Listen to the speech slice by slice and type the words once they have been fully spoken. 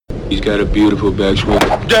He's got a beautiful backswing.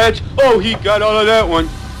 Oh, he got all of that one.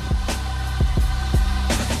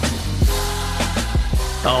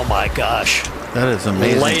 Oh my gosh. That is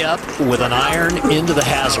amazing. Layup with an iron into the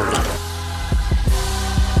hazard.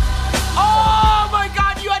 Oh my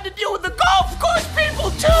God, you had to deal with the golf course people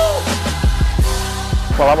too!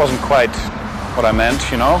 Well, that wasn't quite what I meant,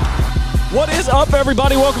 you know. What is up,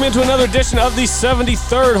 everybody? Welcome into another edition of the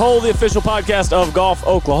 73rd Hole, the official podcast of Golf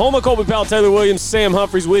Oklahoma. Colby Powell, Taylor Williams, Sam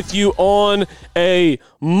Humphreys with you on a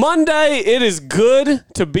Monday. It is good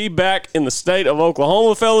to be back in the state of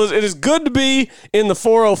Oklahoma, fellas. It is good to be in the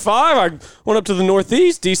 405. I went up to the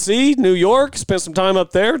Northeast, D.C., New York, spent some time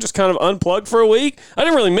up there, just kind of unplugged for a week. I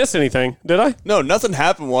didn't really miss anything, did I? No, nothing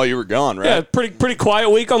happened while you were gone, right? Yeah, pretty quiet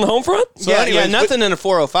week on the home front. So yeah, nothing in a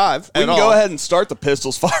 405 We can go ahead and start the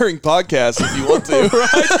Pistols Firing podcast if you want to.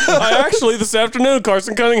 Right? I actually, this afternoon,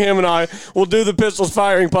 Carson Cunningham and I will do the Pistols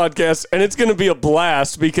Firing podcast, and it's going to be a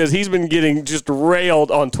blast because he's been getting just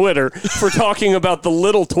railed on Twitter for talking about the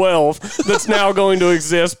Little 12 that's now going to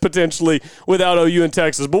exist potentially without OU in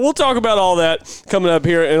Texas. But we'll talk about all that coming up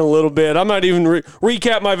here in a little bit. I might even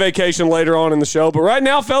recap my vacation later on in the show. But right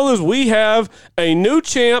now, fellas, we have a new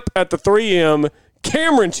champ at the 3M.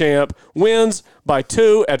 Cameron Champ wins by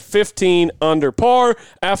 2 at 15 under par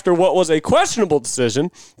after what was a questionable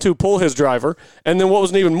decision to pull his driver, and then what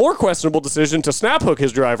was an even more questionable decision to snap hook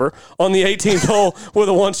his driver on the 18th hole with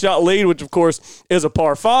a one-shot lead, which, of course, is a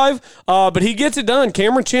par 5. But he gets it done.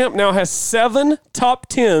 Cameron Champ now has 7 top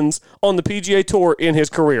 10s on the PGA Tour in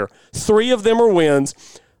his career. 3 of them are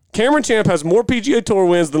wins. Cameron Champ has more PGA Tour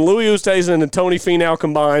wins than Louis Oosthuizen and Tony Finau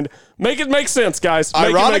combined. Make it make sense, guys.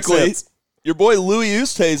 Make Ironically, it make sense. Your boy Louis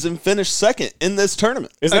Oosthuizen finished second in this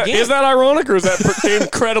tournament. Is that ironic or is that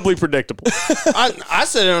incredibly predictable? I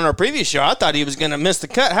said it on our previous show. I thought he was going to miss the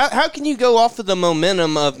cut. How can you go off of the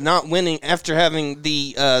momentum of not winning after having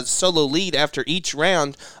the solo lead after each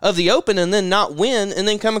round of the Open and then not win and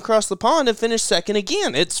then come across the pond and finish second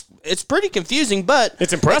again? It's pretty confusing, but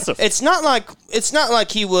it's impressive. It's not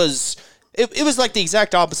like he was. It was like the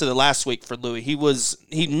exact opposite of last week for Louis.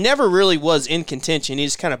 He never really was in contention. He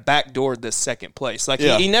just kind of backdoored this second place. Like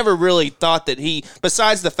he never really thought that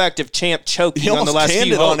besides the fact of Champ choking on the last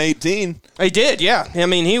few holes. On 18. He did, yeah. I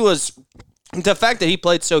mean, the fact that he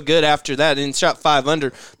played so good after that and shot 5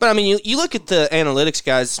 under. But I mean, you look at the analytics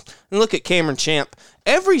guys and look at Cameron Champ.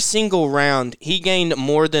 Every single round, he gained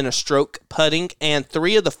more than a stroke putting, and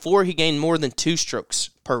 3 of the 4, he gained more than 2 strokes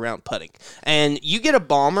per round putting. And you get a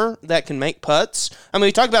bomber that can make putts. I mean,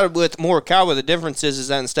 we talked about it with Morikawa. The difference is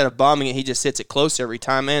that instead of bombing it, he just hits it close every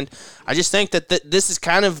time. And I just think that this is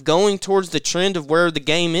kind of going towards the trend of where the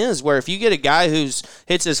game is, where if you get a guy who's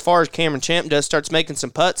hits as far as Cameron Champ does, starts making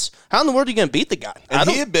some putts, how in the world are you going to beat the guy? And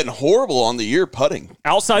he had been horrible on the year putting.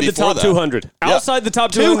 Outside the top 200. Yeah. Outside the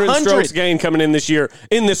top 200 strokes gained coming in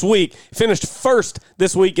this week. Finished first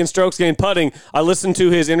this week in strokes gained putting. I listened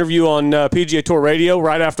to his interview on PGA Tour Radio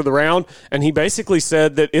right after the round, and he basically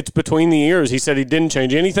said that it's between the ears. He said he didn't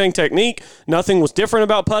change anything technique. Nothing was different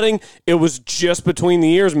about putting. It was just between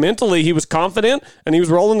the ears. Mentally, he was confident, and he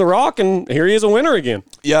was rolling the rock, and here he is a winner again.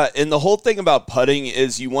 Yeah, and the whole thing about putting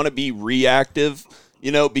is you want to be reactive,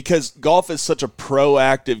 you know, because golf is such a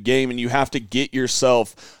proactive game, and you have to get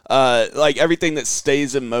yourself, like everything that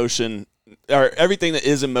stays in motion, or everything that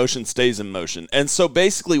is in motion stays in motion. And so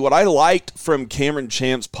basically what I liked from Cameron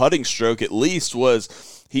Champ's putting stroke at least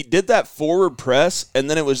was he did that forward press, and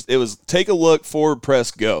then it was take a look, forward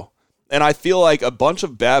press, go. And I feel like a bunch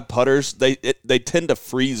of bad putters, they tend to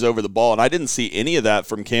freeze over the ball, and I didn't see any of that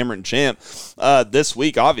from Cameron Champ this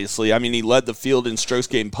week, obviously. I mean, he led the field in strokes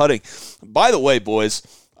gained putting. By the way, boys,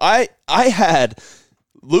 I had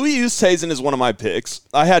Louis Oosthuizen as one of my picks.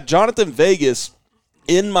 I had Jonathan Vegas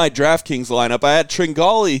in my DraftKings lineup. I had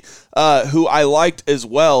Tringali, who I liked as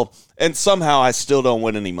well, and somehow I still don't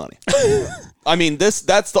win any money. I mean, that's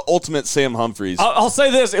the ultimate Sam Humphreys. I'll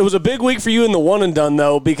say this. It was a big week for you in the one and done,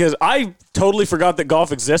 though, because I totally forgot that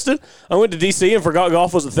golf existed. I went to D.C. and forgot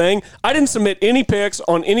golf was a thing. I didn't submit any picks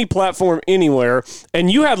on any platform anywhere,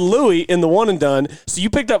 and you had Louis in the one and done, so you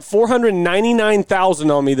picked up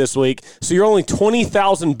 $499,000 on me this week, so you're only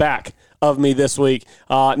 $20,000 back of me this week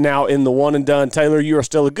now in the one and done. Taylor, you are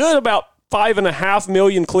still a good about 5.5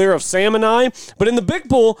 million clear of Sam and I. But in the big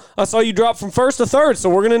pool, I saw you drop from first to third, so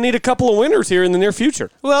we're going to need a couple of winners here in the near future.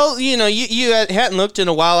 Well, you hadn't looked in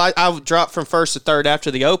a while. I dropped from first to third after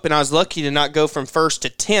the Open. I was lucky to not go from first to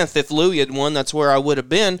 10th. If Louis had won, that's where I would have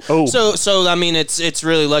been. Oh. So I mean, it's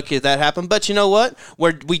really lucky that happened. But you know what?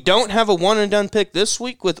 We don't have a one-and-done pick this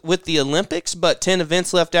week with the Olympics, but 10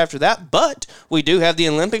 events left after that. But we do have the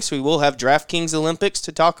Olympics. We will have DraftKings Olympics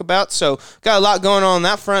to talk about. So got a lot going on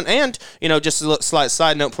that front. And, just a slight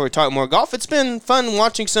side note before we talk more golf, it's been fun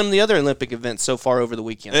watching some of the other Olympic events so far over the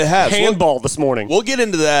weekend. It has. Handball this morning. We'll get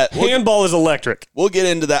into that. Handball is electric. We'll get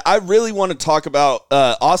into that. I really want to talk about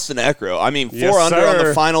Austin Eckrow. I mean, 4 Yes, under on sir.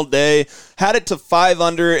 the final day. Had it to 5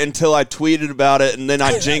 under until I tweeted about it, and then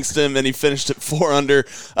I jinxed him, and he finished at 4 under.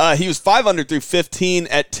 He was 5 under through 15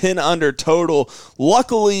 at 10 under total.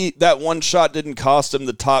 Luckily, that one shot didn't cost him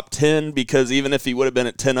the top 10 because even if he would have been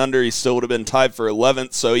at 10 under, he still would have been tied for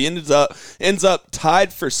 11th. So he ends up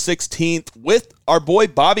tied for 16th with our boy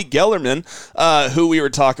Bobby Gellerman, who we were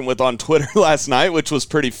talking with on Twitter last night, which was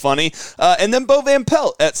pretty funny. And then Bo Van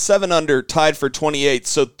Pelt at 7 under, tied for 28th.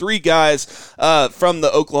 So 3 guys from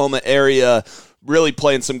the Oklahoma area really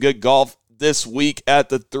playing some good golf this week at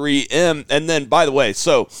the 3M. And then, by the way,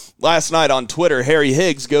 so last night on Twitter, Harry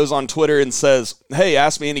Higgs goes on Twitter and says, hey,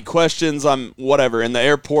 ask me any questions. I'm whatever in the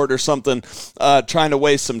airport or something, trying to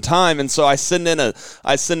waste some time. And so I send in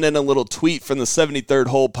a little tweet from the 73rd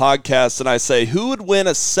Hole podcast, and I say, who would win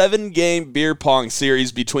a 7-game beer pong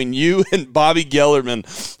series between you and Bobby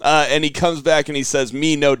Gellerman? And he comes back and he says,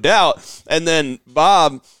 me, no doubt. And then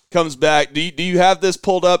Bob comes back. Do you have this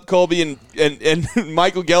pulled up, Colby? And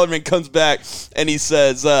Michael Gellerman comes back and he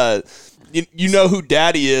says, you know who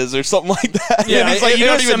Daddy is or something like that. Yeah, and he's like, you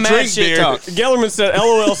don't even drink beer. Gellerman said,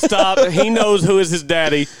 LOL, stop. He knows who is his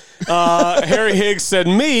daddy. Harry Higgs said,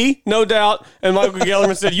 me, no doubt. And Michael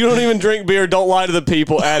Gellerman said, you don't even drink beer. Don't lie to the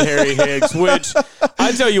people at Harry Higgs, which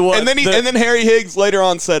I tell you what. And then Harry Higgs later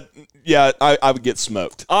on said, yeah, I would get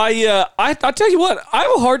smoked. I tell you what, I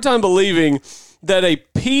have a hard time believing that a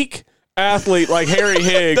peak athlete like Harry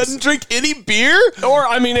Higgs doesn't drink any beer? Or,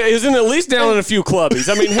 I mean, isn't at least down in a few clubbies.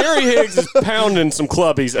 I mean, Harry Higgs is pounding some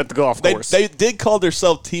clubbies at the golf course. They did call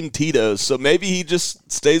themselves Team Tito's, so maybe he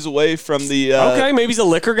just stays away from the... okay, maybe he's a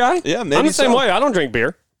liquor guy? Yeah, maybe I'm the same so. way. I don't drink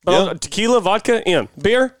beer. But tequila, vodka, in.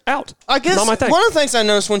 Beer, out. I guess Not my thing. one of the things I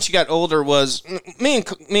noticed once you got older was me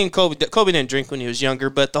and Kobe didn't drink when he was younger,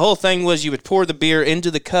 but the whole thing was you would pour the beer into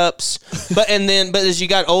the cups, but as you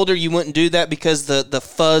got older you wouldn't do that because the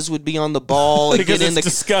fuzz would be on the ball and Because get in it's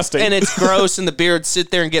disgusting. and it's gross and the beer would sit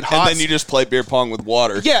there and get hot. And then you just play beer pong with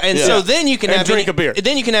water. Yeah, and so then you can And have drink a beer.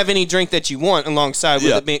 Then you can have any drink that you want alongside with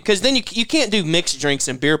Yeah. it, because then you can't do mixed drinks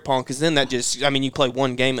and beer pong because then that just you play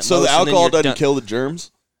one game at So most. the and then alcohol you're doesn't done. kill the germs?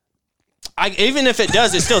 Even if it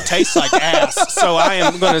does, it still tastes like ass. So I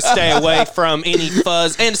am going to stay away from any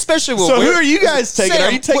fuzz, and especially with So who are you guys taking? Sam,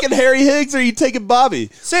 Are you taking Harry Higgs or are you taking Bobby?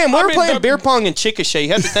 Sam, we're playing beer pong in Chickasha.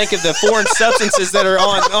 You have to think of the foreign substances that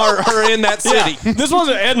are in that city. Yeah. This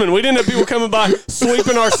wasn't Edmond. We didn't have people coming by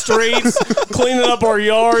sweeping our streets, cleaning up our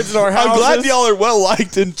yards and our houses. I'm glad y'all are well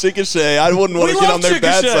liked in Chickasha. I wouldn't want We to get love on their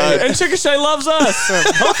bad Chickasha, side. and Chickasha loves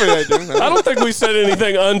us. Hopefully they do. I don't think we said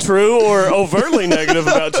anything untrue or overtly negative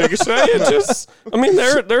about Chickasha. It just, I mean,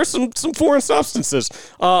 there's some foreign substances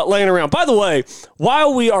laying around. By the way,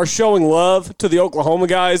 while we are showing love to the Oklahoma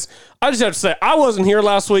guys, I just have to say, I wasn't here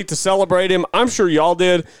last week to celebrate him. I'm sure y'all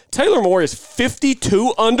did. Taylor Moore is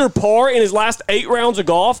 52 under par in his last 8 rounds of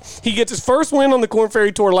golf. He gets his first win on the Korn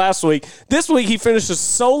Ferry Tour last week. This week, he finishes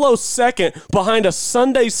solo second behind a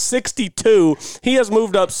Sunday 62. He has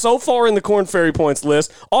moved up so far in the Korn Ferry points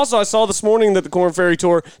list. Also, I saw this morning that the Korn Ferry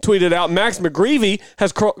Tour tweeted out Max McGreevy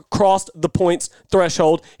has crossed the points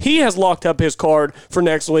threshold. He has locked up his card for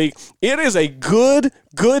next week. It is a good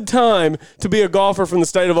time to be a golfer from the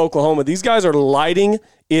state of Oklahoma. These guys are lighting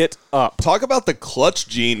it up. Talk about the clutch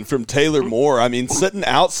gene from Taylor Moore. I mean, sitting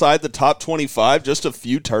outside the top 25 just a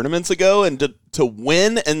few tournaments ago and to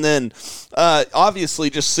win and then obviously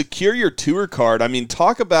just secure your tour card. I mean,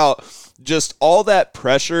 talk about just all that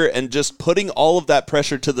pressure and just putting all of that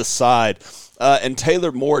pressure to the side. And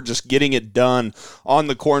Taylor Moore just getting it done on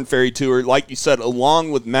the Korn Ferry Tour, like you said,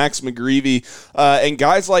 along with Max McGreevy. And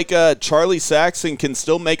guys like Charlie Saxon can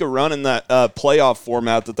still make a run in that playoff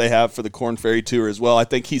format that they have for the Korn Ferry Tour as well. I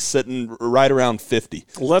think he's sitting right around 50.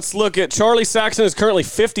 Let's look at Charlie Saxon is currently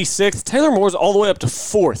 56th. Taylor Moore's all the way up to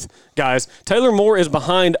 4th. Guys, Taylor Moore is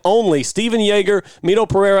behind only Steven Yeager, Mito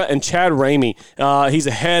Pereira, and Chad Ramey. He's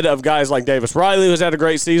ahead of guys like Davis Riley, who's had a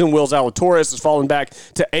great season. Will Zalatoris has fallen back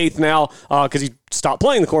to 8th now because he stopped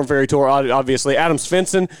playing the Korn Ferry Tour, obviously. Adam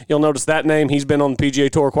Svensson, you'll notice that name. He's been on the PGA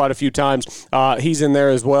Tour quite a few times. He's in there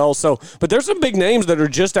as well. So, but there's some big names that are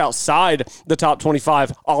just outside the top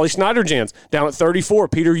 25. Ollie Schneiderjans down at 34.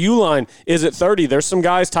 Peter Uihlein is at 30. There's some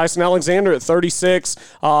guys, Tyson Alexander at 36.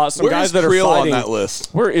 Some guys that Creel are fighting. on that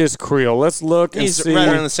list? Where is Creel? Let's look and He's see. right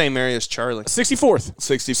around the same area as Charlie. 64th.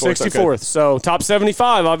 64th. Okay. So top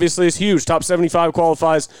 75 obviously is huge. Top 75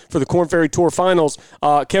 qualifies for the Korn Ferry Tour Finals.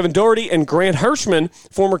 Kevin Doherty and Grant Hirschman,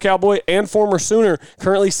 former Cowboy and former Sooner,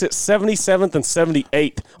 currently sit 77th and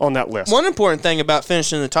 78th on that list. One important thing about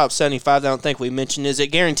finishing in the top 75 that I don't think we mentioned is it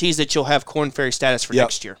guarantees that you'll have Korn Ferry status for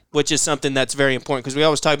next year, which is something that's very important because we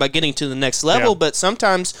always talk about getting to the next level, but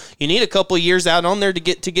sometimes you need a couple of years out on there to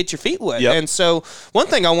get your feet wet. And so one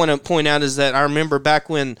thing I want to point out is that I remember back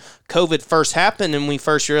when COVID first happened and we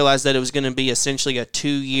first realized that it was going to be essentially a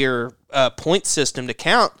 2-year point system to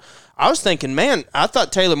count, I was thinking, man, I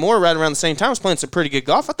thought Taylor Moore right around the same time was playing some pretty good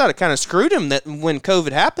golf. I thought it kind of screwed him that when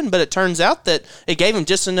COVID happened, but it turns out that it gave him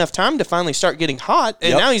just enough time to finally start getting hot,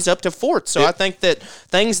 and now he's up to 4th. So I think that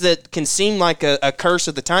things that can seem like a curse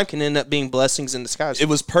at the time can end up being blessings in disguise. It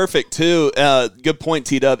was perfect, too. Good point,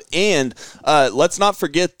 T-Dub. And let's not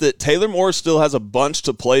forget that Taylor Moore still has a bunch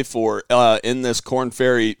to play for in this Korn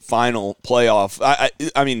Ferry final playoff.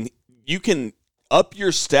 I mean, you can up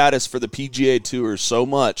your status for the PGA Tour so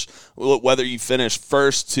much, whether you finish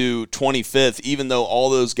 1st to 25th, even though all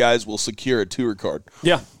those guys will secure a tour card.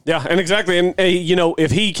 Yeah, and exactly. And,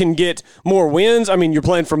 if he can get more wins, I mean, you're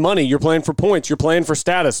playing for money, you're playing for points, you're playing for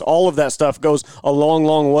status. All of that stuff goes a long,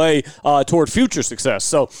 long way toward future success.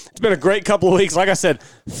 So it's been a great couple of weeks. Like I said,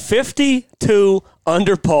 52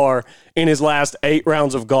 under par in his last 8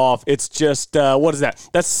 rounds of golf. It's just, what is that?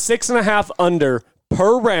 That's 6.5 under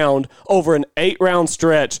per round over an 8-round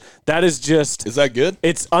stretch. That is just... Is that good?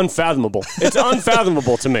 It's unfathomable. It's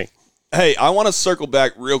unfathomable to me. Hey, I want to circle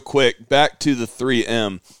back real quick, back to the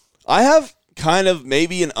 3M. I have kind of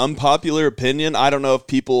maybe an unpopular opinion. I don't know if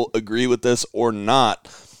people agree with this or not,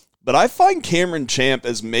 but I find Cameron Champ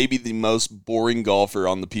as maybe the most boring golfer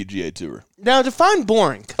on the PGA Tour. Now, define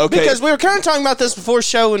boring. Okay. Because we were kind of talking about this before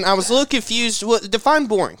show, and I was a little confused. Define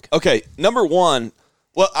boring. Okay, number one...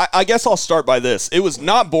 Well, I guess I'll start by this. It was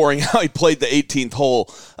not boring how he played the 18th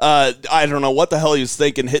hole. I don't know what the hell he was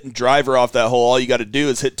thinking, hitting driver off that hole. All you got to do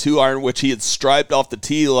is hit 2-iron, which he had striped off the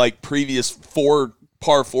tee like previous 4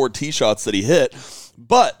 par 4 tee shots that he hit.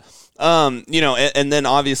 But, and then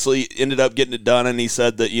obviously ended up getting it done, and he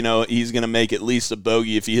said that, he's going to make at least a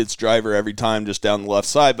bogey if he hits driver every time just down the left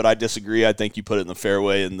side. But I disagree. I think you put it in the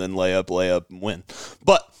fairway and then lay up, and win.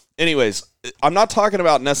 But anyways, I'm not talking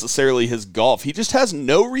about necessarily his golf. He just has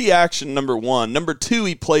no reaction, number one. Number two,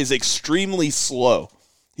 he plays extremely slow.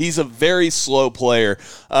 He's a very slow player,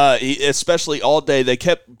 especially all day. They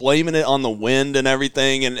kept blaming it on the wind and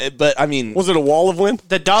everything, but I mean... Was it a wall of wind?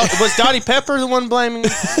 Was Dottie Pepper the one blaming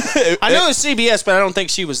it? I know it was CBS, but I don't think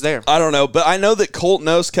she was there. I don't know, but I know that Colt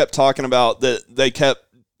Knost kept talking about that they kept,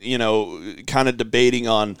 kind of debating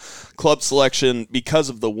on club selection because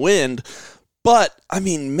of the wind. But, I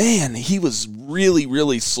mean, man, he was really,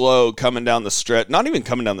 really slow coming down the stretch. Not even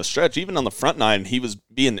coming down the stretch, even on the front nine, he was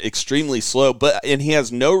being extremely slow. And he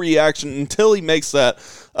has no reaction until he makes that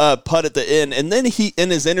putt at the end. And then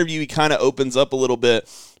in his interview, he kind of opens up a little bit.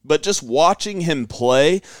 But just watching him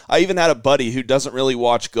play, I even had a buddy who doesn't really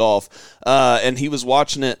watch golf, and he was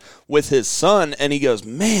watching it with his son, and he goes,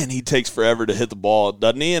 man, he takes forever to hit the ball,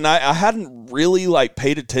 doesn't he? And I hadn't really,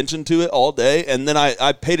 paid attention to it all day, and then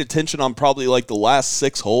I paid attention on probably, the last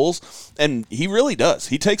 6 holes, and he really does.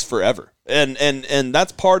 He takes forever, and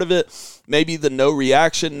that's part of it. Maybe the no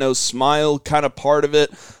reaction, no smile kind of part of it.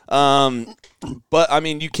 But, I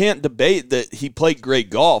mean, you can't debate that he played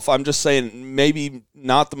great golf. I'm just saying maybe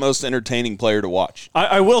not the most entertaining player to watch.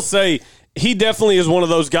 I will say he definitely is one of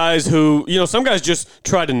those guys who, some guys just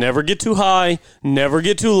try to never get too high, never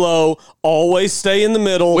get too low, always stay in the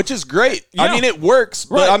middle. Which is great. Yeah. I mean, it works,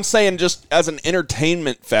 but I'm saying just as an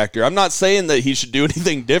entertainment factor. I'm not saying that he should do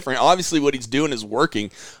anything different. Obviously, what he's doing is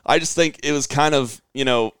working. I just think it was kind of,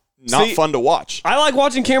 not fun to watch. I like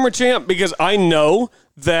watching Cameron Champ because I know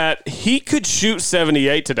that he could shoot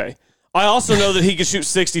 78 today. I also know that he could shoot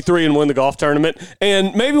 63 and win the golf tournament.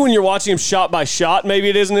 And maybe when you're watching him shot by shot, maybe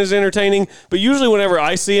it isn't as entertaining. But usually whenever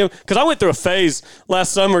I see him, because I went through a phase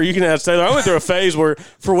last summer, you can ask Taylor, I went through a phase where,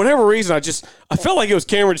 for whatever reason, I felt like it was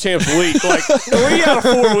Cameron Champ's week. Like 3 out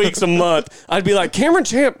of 4 weeks a month, I'd be like, Cameron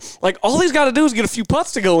Champ, all he's got to do is get a few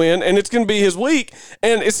putts to go in, and it's going to be his week.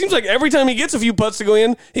 And it seems like every time he gets a few putts to go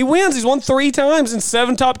in, he wins. He's won 3 times and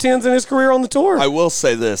 7 top 10s in his career on the tour. I will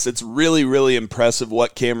say this. It's really, really impressive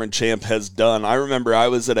what Cameron Champ Champ has done. I remember I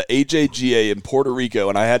was at a AJGA in Puerto Rico,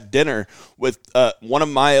 and I had dinner with one of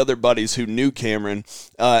my other buddies who knew Cameron,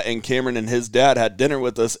 and Cameron and his dad had dinner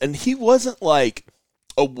with us, and he wasn't like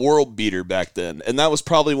a world beater back then, and that was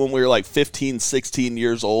probably when we were like 15, 16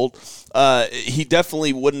 years old. He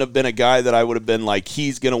definitely wouldn't have been a guy that I would have been like,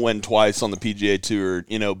 he's going to win twice on the PGA Tour,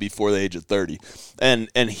 before the age of 30. And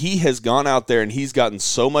he has gone out there and he's gotten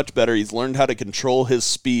so much better. He's learned how to control his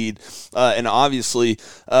speed, and obviously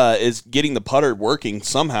is getting the putter working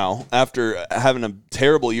somehow. After having a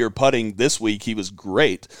terrible year putting this week, he was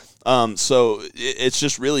great. So it's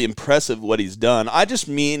just really impressive what he's done. I just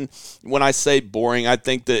mean, when I say boring, I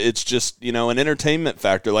think that it's just, an entertainment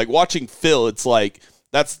factor. Like watching Phil, it's like,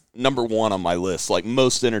 that's number one on my list, like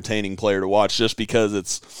most entertaining player to watch, just because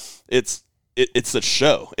it's a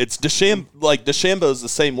show. It's DeChambeau's the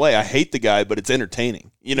same way. I hate the guy, but it's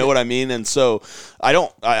entertaining. You know what I mean? And so I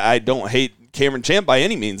don't hate Cameron Champ by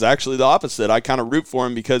any means. Actually, the opposite. I kind of root for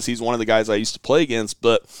him because he's one of the guys I used to play against,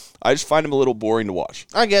 but I just find him a little boring to watch.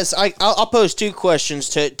 I guess I'll pose two questions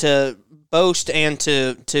to boast and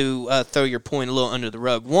to throw your point a little under the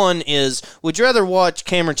rug. One is, would you rather watch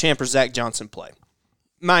Cameron Champ or Zach Johnson play?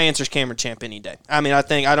 My answer is Cameron Champ any day. I mean, I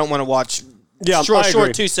don't want to watch short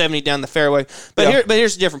 270 down the fairway. But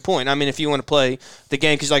here's a different point. I mean, if you want to play the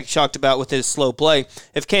game, because like you talked about with his slow play,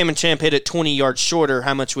 if Cameron Champ hit it 20 yards shorter,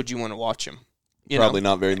 how much would you want to watch him? Probably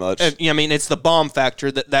not very much. I mean, it's the bomb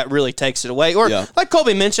factor that really takes it away. Or like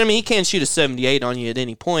Colby mentioned, I mean, he can shoot a 78 on you at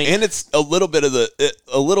any point. And it's a little bit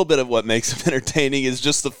of what makes him entertaining is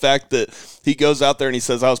just the fact that he goes out there and he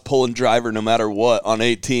says, I was pulling driver no matter what on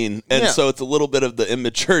 18. And so it's a little bit of the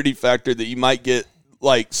immaturity factor that you might get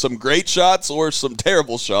like some great shots or some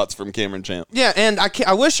terrible shots from Cameron Champ. Yeah, and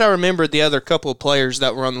I wish I remembered the other couple of players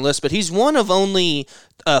that were on the list, but he's one of only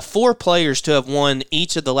 4 players to have won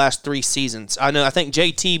each of the last 3 seasons. I think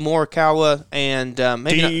JT Morikawa and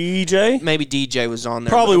maybe DJ was on there.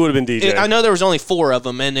 Probably would have been DJ. I know there was only 4 of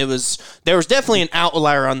them, and there was definitely an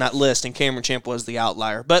outlier on that list, and Cameron Champ was the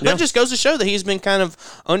outlier. But that just goes to show that he's been kind of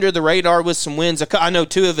under the radar with some wins. I know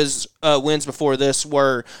 2 of his wins before this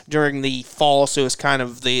were during the fall, so it's kind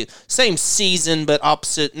of the same season, but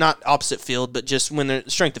not opposite field, but just when the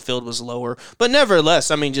strength of field was lower. But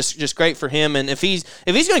nevertheless, I mean, just great for him. And if he's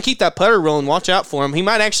going to keep that putter rolling, watch out for him. He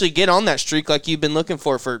might actually get on that streak like you've been looking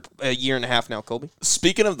for a year and a half now, Colby.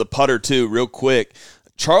 Speaking of the putter, too, real quick,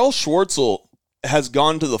 Charles Schwartzel has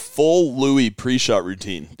gone to the full Louis pre-shot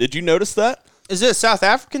routine. Did you notice that? Is it a South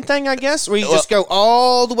African thing, I guess, where you just go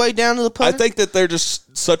all the way down to the putter? I think that they're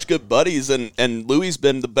just such good buddies, and Louis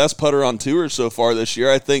been the best putter on tour so far this year.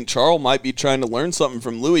 I think Charles might be trying to learn something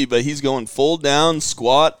from Louis, but he's going full down,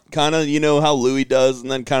 squat, kind of, how Louis does, and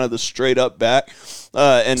then kind of the straight up back.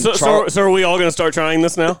 So are we all going to start trying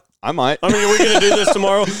this now? I might. I mean, we're going to do this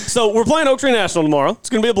tomorrow. So we're playing Oak Tree National tomorrow.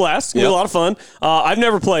 It's going to be a blast. It's going to be a lot of fun. I've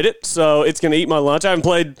never played it, so it's going to eat my lunch. I haven't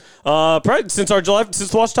played probably since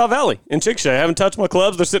Washita Valley in Chickasha. I haven't touched my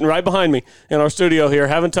clubs. They're sitting right behind me in our studio here.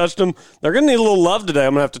 Haven't touched them. They're going to need a little love today.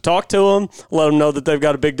 I'm going to have to talk to them, let them know that they've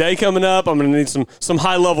got a big day coming up. I'm going to need some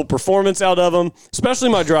high-level performance out of them, especially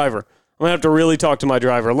my driver. I'm going to have to really talk to my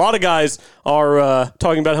driver. A lot of guys are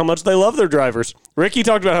talking about how much they love their drivers. Ricky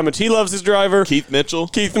talked about how much he loves his driver. Keith Mitchell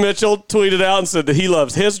tweeted out and said that he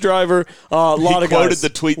loves his driver. He quoted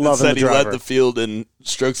the tweet that said he led the field in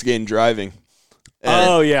strokes gained driving.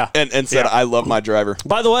 And said, I love my driver.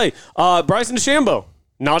 By the way, Bryson DeChambeau,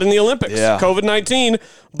 not in the Olympics. Yeah. COVID-19.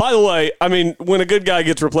 By the way, I mean, when a good guy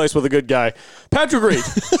gets replaced with a good guy, Patrick Reed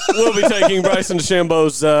will be taking Bryson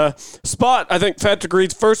DeChambeau's spot. I think Patrick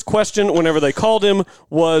Reed's first question whenever they called him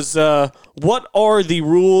was, what are the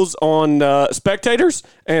rules on spectators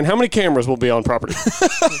and how many cameras will be on property?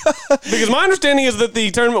 Because my understanding is that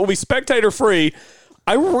the tournament will be spectator-free.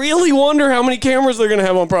 I really wonder how many cameras they're going to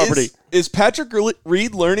have on property. Is Patrick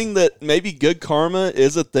Reed learning that maybe good karma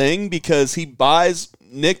is a thing because he buys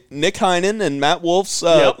Nick Heinen and Matt Wolf's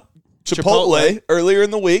Chipotle earlier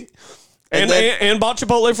in the week. And bought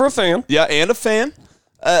Chipotle for a fan. Yeah, and a fan.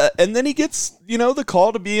 And then he gets, the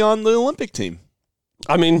call to be on the Olympic team.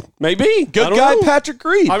 I mean, maybe. Good guy, Patrick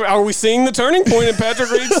Reed. Are we seeing the turning point in Patrick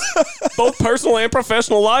Reed's both personal and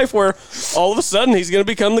professional life where all of a sudden he's going to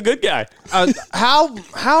become the good guy?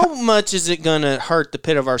 How much is it going to hurt the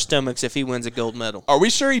pit of our stomachs if he wins a gold medal? Are we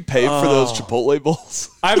sure he paid for those Chipotle bowls?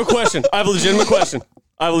 I have a question. I have a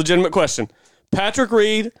legitimate question. Patrick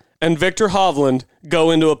Reed and Victor Hovland go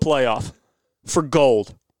into a playoff for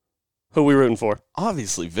gold. Who are we rooting for?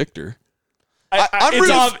 Obviously, Victor.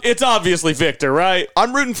 It's obviously Victor, right?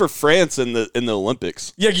 I'm rooting for France in the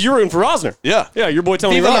Olympics. Yeah, you're rooting for Rosner. Yeah. Yeah, your boy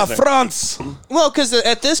Tony Viva la Rosner. France! Well, because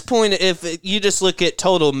at this point, if you just look at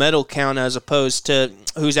total medal count as opposed to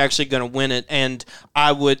who's actually going to win it, and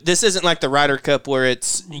this isn't like the Ryder Cup where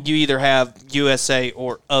it's you either have USA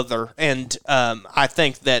or other, and I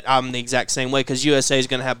think that I'm the exact same way because USA is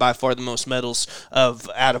going to have by far the most medals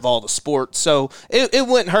out of all the sports, so it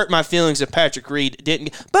wouldn't hurt my feelings if Patrick Reed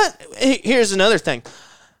didn't. But here's another thing.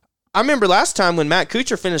 I remember last time when Matt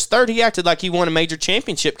Kuchar finished third, he acted like he won a major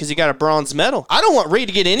championship because he got a bronze medal. I don't want Reed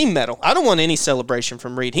to get any medal. I don't want any celebration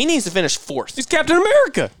from Reed. He needs to finish fourth. He's Captain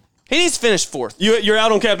America. He needs to finish fourth. You're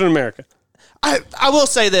out on Captain America. I will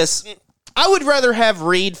say this. I would rather have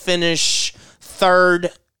Reed finish third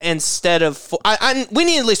instead of we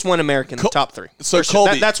need at least one American in the top three. So, sure.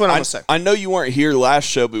 Colby, that's what I'm going to say. I know you weren't here last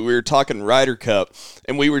show, but we were talking Ryder Cup,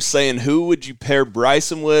 and we were saying who would you pair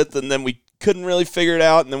Bryson with, and then we couldn't really figure it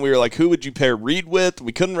out, and then we were like, who would you pair Reed with?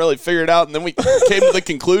 We couldn't really figure it out, and then we came to the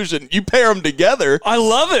conclusion, you pair them together. I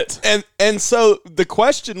love it. And so the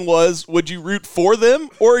question was, would you root for them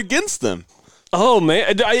or against them? Oh,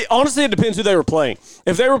 man. Honestly, it depends who they were playing.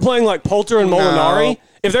 If they were playing like Poulter and Molinari,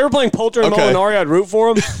 Molinari, I'd root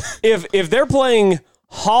for them. if they're playing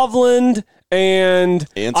Hovland and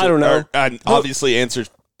I don't know. Obviously answers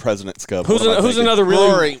President's Cup. Who's another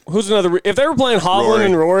really? Rory. Who's another? If they were playing Hovland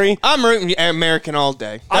and Rory, I'm rooting American all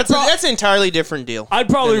day. That's an entirely different deal. I'd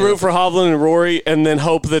probably root for Hovland and Rory, and then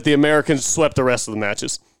hope that the Americans swept the rest of the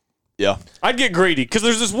matches. Yeah, I'd get greedy because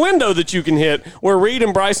there's this window that you can hit where Reed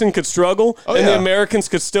and Bryson could struggle, the Americans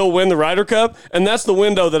could still win the Ryder Cup, and that's the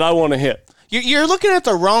window that I want to hit. You're looking at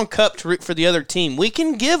the wrong cup to root for the other team. We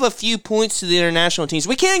can give a few points to the international teams.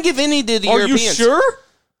 We can't give any to the Europeans. Are you sure?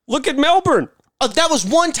 Look at Melbourne. That was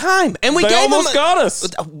one time, and they almost got us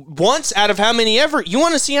once out of how many ever. You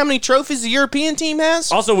want to see how many trophies the European team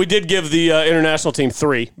has? Also, we did give the international team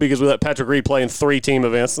 3 because we let Patrick Reed play in 3 team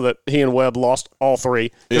events, so that he and Webb lost all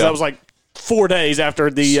 3 because that was like 4 days after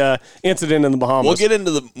the incident in the Bahamas. We'll get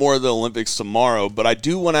into more of the Olympics tomorrow, but I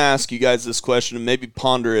do want to ask you guys this question and maybe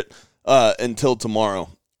ponder it until tomorrow.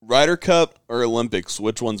 Ryder Cup or Olympics?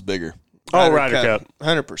 Which one's bigger? Ryder Cup.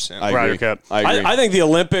 100%. Ryder Cup. I agree. I think the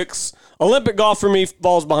Olympic golf for me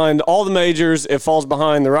falls behind all the majors. It falls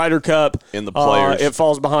behind the Ryder Cup. And the players. It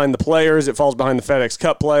falls behind the players. It falls behind the FedEx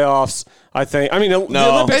Cup playoffs. The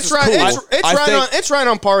Olympics it's right. is cool. It's right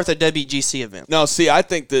on par with a WGC event. No, see, I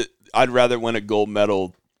think that I'd rather win a gold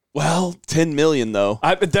medal. Well, $10 million though.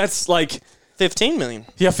 That's like $15 million.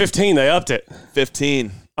 Yeah, 15. They upped it.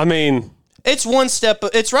 15. I mean, it's one step.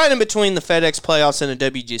 It's right in between the FedEx playoffs and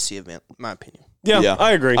a WGC event, in my opinion. Yeah,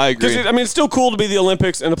 I agree. Because it's still cool to be the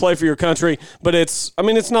Olympics and to play for your country, but it's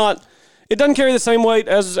not. It doesn't carry the same weight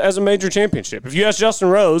as a major championship. If you ask Justin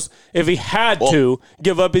Rose if he had to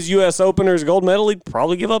give up his U.S. Open or his gold medal, he'd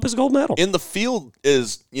probably give up his gold medal. In the field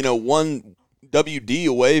is one WD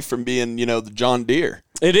away from being the John Deere.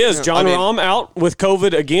 It is. John Rahm out with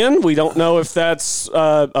COVID again. We don't know if that's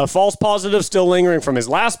a false positive still lingering from his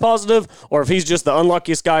last positive or if he's just the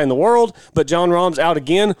unluckiest guy in the world. But John Rahm's out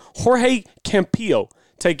again. Jorge Campillo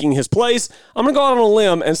taking his place. I'm going to go out on a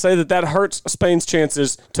limb and say that hurts Spain's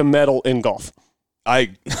chances to medal in golf.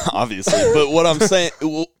 Obviously. But what I'm saying,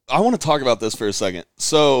 I want to talk about this for a second.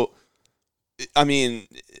 So,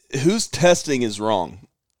 whose testing is wrong?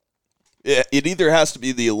 It either has to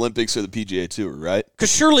be the Olympics or the PGA Tour, right?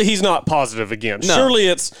 Because surely he's not positive again. No. Surely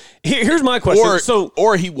it's here's my question.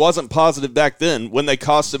 Or he wasn't positive back then when they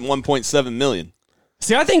cost him $1.7 million.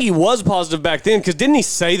 See, I think he was positive back then because didn't he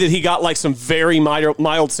say that he got like some very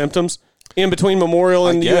mild symptoms in between Memorial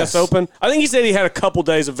and the U.S. Open? I think he said he had a couple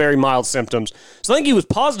days of very mild symptoms. So I think he was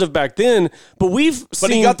positive back then. But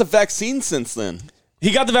he got the vaccine since then.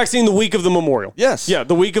 He got the vaccine the week of the Memorial. Yes. Yeah,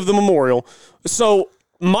 the week of the Memorial. So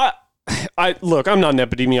I'm not an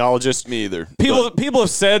epidemiologist. Me either. People have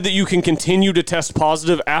said that you can continue to test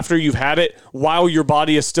positive after you've had it while your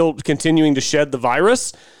body is still continuing to shed the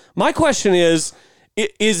virus. My question is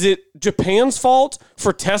it Japan's fault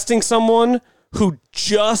for testing someone who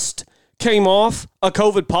just came off a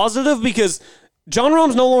COVID positive? Because John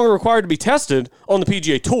Rahm's no longer required to be tested on the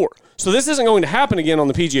PGA Tour. So this isn't going to happen again on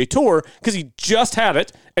the PGA Tour because he just had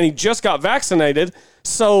it and he just got vaccinated.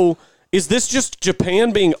 So is this just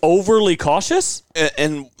Japan being overly cautious?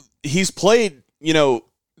 And he's played, the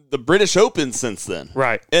British Open since then.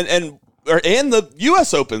 Right. And the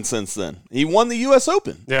U.S. Open since then. He won the U.S.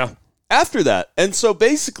 Open. Yeah. After that. And so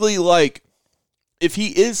basically, if he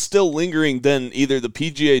is still lingering, then either the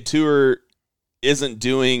PGA Tour isn't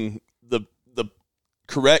doing the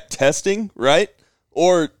correct testing, right?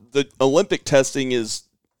 Or the Olympic testing is,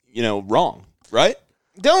 wrong. right?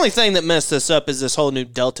 The only thing that messed this up is this whole new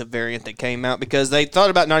Delta variant that came out because they thought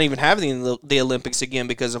about not even having the Olympics again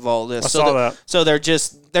because of all this. I saw that. So they're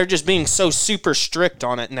just being so super strict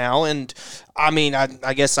on it now. And I mean,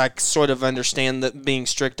 I guess I sort of understand that being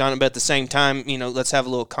strict on it, but at the same time, let's have a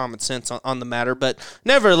little common sense on the matter. But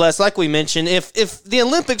nevertheless, like we mentioned, if the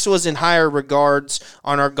Olympics was in higher regards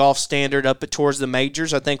on our golf standard up towards the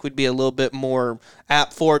majors, I think we'd be a little bit more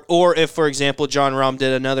apt for it. Or if, for example, Jon Rahm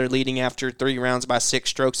did another leading after 3 rounds by 6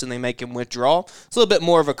 strokes and they make him withdraw, it's a little bit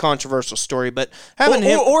more of a controversial story. But having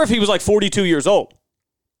him, or if he was like 42 years old.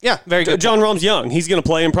 Yeah, very good. Jon Rahm's young. He's going to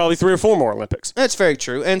play in probably 3 or 4 more Olympics. That's very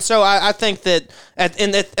true. And so I think that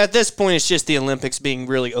at this point, it's just the Olympics being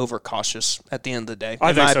really overcautious at the end of the day.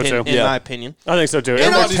 I think so, too. In my opinion. I think so, too.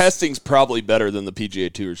 And our testing's probably better than the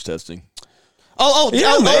PGA Tour's testing.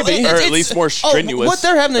 Maybe. Or at least more strenuous. What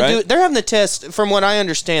they're having to right? do, they're having to test, from what I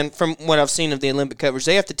understand, from what I've seen of the Olympic coverage,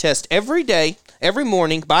 they have to test every day, every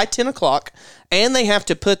morning by 10 o'clock, and they have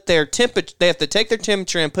to put they have to take their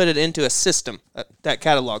temperature and put it into a system that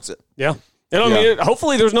catalogs it. Yeah. And I mean,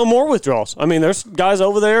 hopefully there's no more withdrawals. I mean, there's guys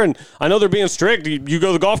over there, and I know they're being strict. You go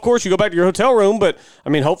to the golf course, you go back to your hotel room, but, I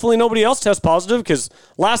mean, hopefully nobody else tests positive because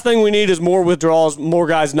last thing we need is more withdrawals, more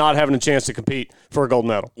guys not having a chance to compete for a gold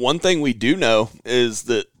medal. One thing we do know is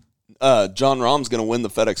that Jon Rahm's going to win the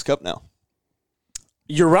FedEx Cup now.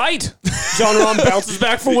 You're right. Jon Rahm bounces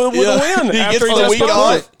back with a win. He gets the week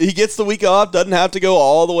off. He gets the week off. Doesn't have to go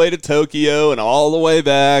all the way to Tokyo and all the way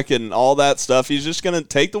back and all that stuff. He's just going to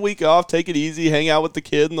take the week off, take it easy, hang out with the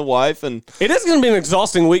kid and the wife. And it is going to be an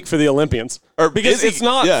exhausting week for the Olympians. Because it's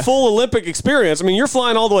not full Olympic experience. I mean, you're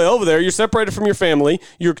flying all the way over there. You're separated from your family.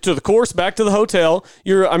 You're to the course, back to the hotel.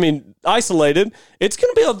 You're, isolated. It's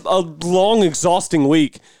going to be a long, exhausting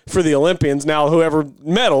week for the Olympians. Now, whoever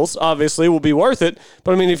medals, obviously, will be worth it.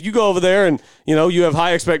 But, I mean, if you go over there and, you have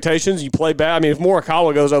high expectations, you play bad. I mean, if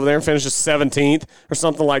Morikawa goes over there and finishes 17th or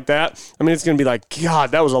something like that, I mean, it's going to be like,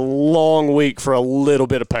 God, that was a long week for a little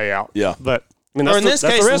bit of payout. Yeah. But, I mean, that's or in this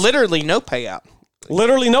case, literally no payout.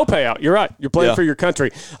 Literally no payout. You're right. You're playing for your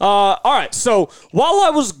country. All right. So while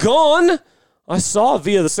I was gone, I saw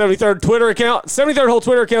via the 73rd Twitter account, 73rd whole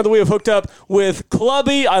Twitter account that we have hooked up with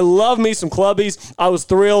Clubby. I love me some Clubbies. I was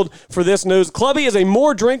thrilled for this news. Clubby is a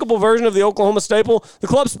more drinkable version of the Oklahoma staple, the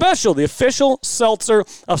Club Special, the official seltzer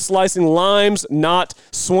of slicing limes, not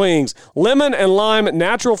swings. Lemon and lime,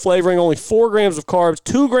 natural flavoring, only 4 grams of carbs,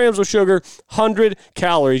 2 grams of sugar, 100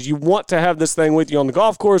 calories. You want to have this thing with you on the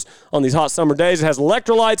golf course on these hot summer days. It has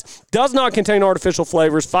electrolytes, does not contain artificial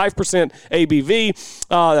flavors, 5% ABV.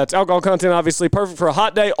 That's alcohol content, obviously. Perfect for a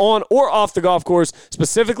hot day on or off the golf course.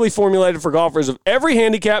 Specifically formulated for golfers of every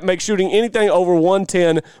handicap. Make shooting anything over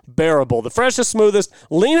 110 bearable. The freshest, smoothest,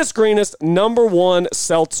 leanest, greenest, #1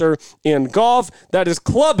 seltzer in golf. That is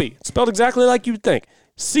Clubby. Spelled exactly like you'd think.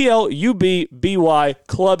 Clubby,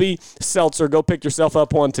 Clubby Seltzer. Go pick yourself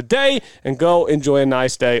up one today and go enjoy a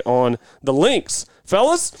nice day on the links.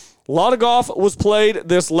 Fellas, a lot of golf was played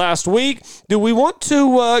this last week. Do we want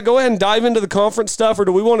to go ahead and dive into the conference stuff, or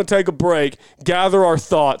do we want to take a break, gather our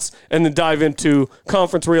thoughts, and then dive into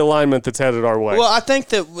conference realignment that's headed our way? Well, I think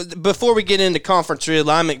that before we get into conference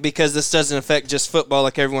realignment, because this doesn't affect just football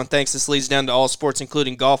like everyone thinks, this leads down to all sports,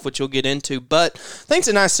 including golf, which we'll get into. But I think it's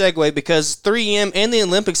a nice segue because 3M and the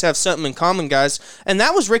Olympics have something in common, guys, and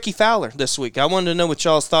that was Ricky Fowler this week. I wanted to know what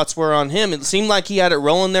y'all's thoughts were on him. It seemed like he had it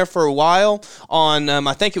rolling there for a while. On,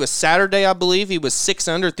 I think it was Saturday, I believe. He was 6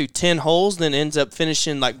 under through 10 holes, then ends up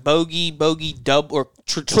finishing like bogey, double, or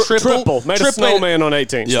triple. Made a snowman on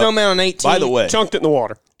 18. Yep. Snowman on 18. By the way, chunked it in the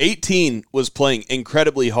water. 18 was playing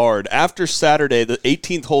incredibly hard. After Saturday, the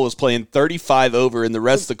 18th hole was playing 35 over, and the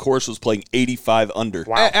rest of the course was playing 85 under.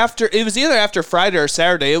 Wow. It was either after Friday or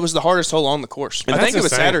Saturday. It was the hardest hole on the course. I think it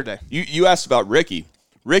was Saturday. You asked about Ricky.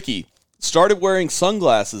 Ricky started wearing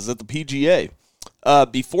sunglasses at the PGA.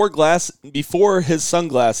 Before his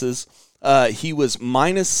sunglasses, he was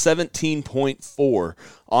minus 17.4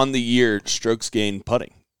 on the year strokes gained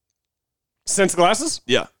putting. Since glasses?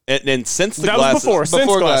 Yeah. And since the that glasses. Was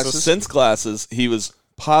before glasses. Since glasses, he was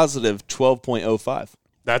positive 12.05.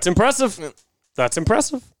 That's impressive. That's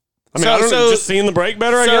impressive. I mean, I don't know, just seeing the break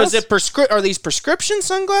better, I guess. Is it are these prescription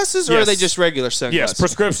sunglasses, or are they just regular sunglasses? Yes,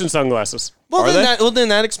 prescription sunglasses. Well, then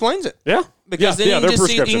that explains it. Yeah. Because then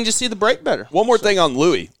you can just see the break better. One more thing on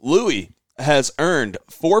Louis. Louis has earned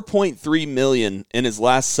 $4.3 million in his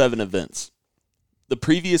last 7 events. The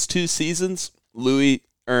previous 2 seasons, Louis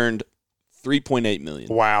earned $3.8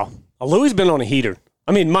 million. Wow. Louis been on a heater.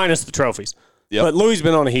 I mean, minus the trophies. Yep. But Louis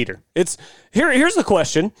been on a heater. Here's the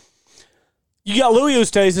question. You got Louis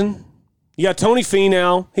Oosthuizen. You got Tony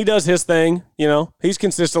Finau. He does his thing. He's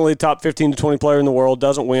consistently a top 15 to 20 player in the world,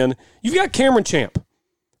 doesn't win. You've got Cameron Champ.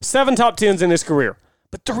 7 top 10s in his career,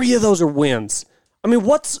 but 3 of those are wins. I mean,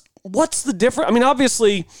 what's the difference? I mean,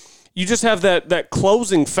 obviously, you just have that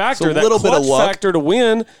closing factor, that clutch factor to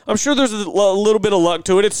win. I'm sure there's a little bit of luck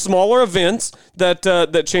to it. It's smaller events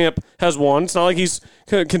that Champ has won. It's not like he's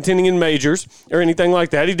contending in majors or anything like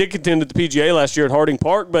that. He did contend at the PGA last year at Harding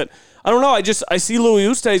Park, but I don't know. I see Louis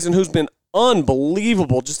Oosthuizen, who's been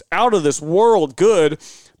unbelievable, just out of this world good.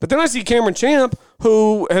 But then I see Cameron Champ,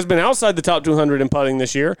 who has been outside the top 200 in putting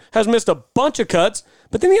this year, has missed a bunch of cuts,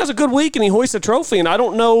 but then he has a good week and he hoists a trophy. And I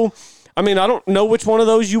don't know which one of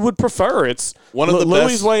those you would prefer. It's one of the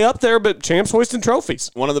Louis' way up there, but Champ's hoisting trophies.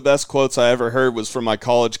 One of the best quotes I ever heard was from my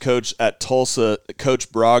college coach at Tulsa, Coach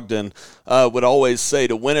Brogdon, would always say,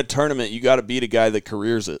 to win a tournament, you got to beat a guy that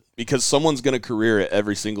careers it, because someone's going to career it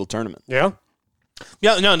every single tournament. Yeah.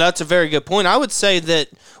 Yeah, no, that's a very good point. I would say that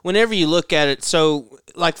whenever you look at it, so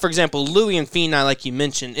like for example, Louis and Finau, like you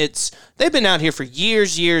mentioned, they've been out here for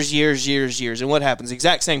years, and what happens?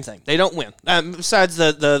 Exact same thing. They don't win. Besides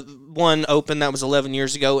the one Open that was 11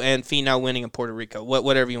 years ago, and Finau winning in Puerto Rico,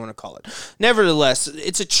 whatever you want to call it. Nevertheless,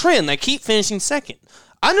 it's a trend. They keep finishing second.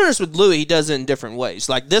 I noticed with Louis, he does it in different ways.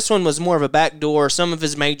 Like this one was more of a backdoor. Some of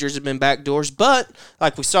his majors have been backdoors, but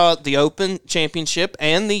like we saw at the Open Championship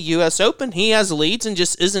and the U.S. Open, he has leads and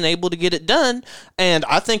just isn't able to get it done. And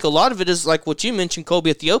I think a lot of it is like what you mentioned,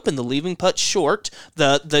 Colby, at the Open, the leaving putt short,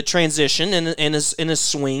 the transition in his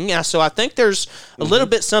swing. So I think there's a little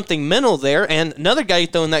bit something mental there. And another guy you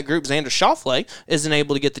throw in that group, Xander Schauffele, isn't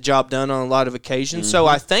able to get the job done on a lot of occasions. So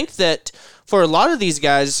I think that for a lot of these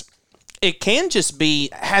guys, it can just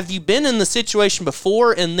be, have you been in the situation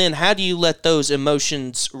before, and then how do you let those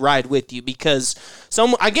emotions ride with you? Because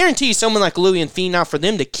I guarantee you someone like Louis and Finau, for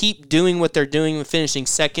them to keep doing what they're doing and finishing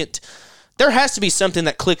second, there has to be something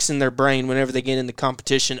that clicks in their brain whenever they get into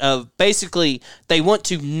competition of basically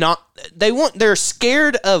they're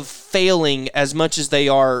scared of failing as much as they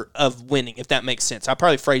are of winning, if that makes sense. I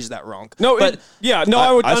probably phrased that wrong. No, I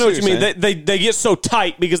know what you mean. They get so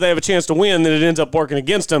tight because they have a chance to win that it ends up working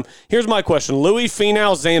against them. Here's my question. Louis,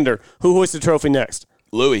 Finau, Xander, who hoists the trophy next?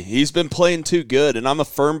 Louis, he's been playing too good, and I'm a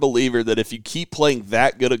firm believer that if you keep playing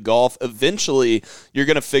that good of golf, eventually you're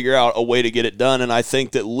going to figure out a way to get it done, and I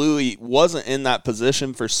think that Louis wasn't in that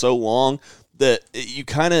position for so long that you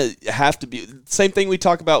kind of have to be – same thing we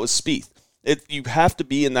talk about with Spieth. You have to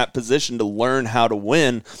be in that position to learn how to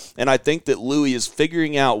win, and I think that Louis is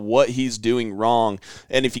figuring out what he's doing wrong,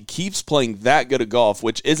 and if he keeps playing that good of golf,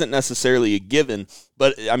 which isn't necessarily a given,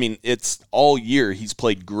 but, I mean, it's all year he's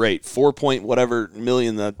played great. 4 point whatever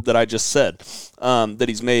million that I just said that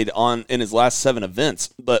he's made in his last 7 events.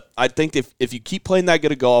 But I think if you keep playing that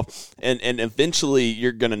good of golf, and eventually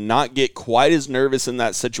you're going to not get quite as nervous in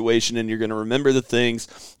that situation, and you're going to remember the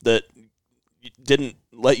things that didn't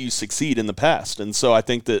let you succeed in the past. And so I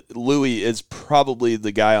think that Louis is probably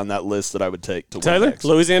the guy on that list that I would take to win Taylor, next.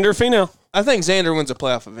 Louis, Xander, Finau. I think Xander wins a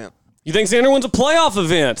playoff event. You think Xander wins a playoff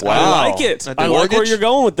event? Wow. I like it. I like where you're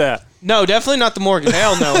going with that. No, definitely not the Morgan.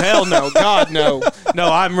 Hell no. God, no.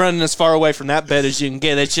 No, I'm running as far away from that bet as you can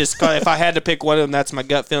get. It's just, if I had to pick one of them, that's my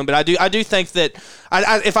gut feeling. But I do think that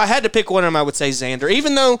if I had to pick one of them, I would say Xander.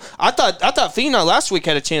 Even though I thought Finau last week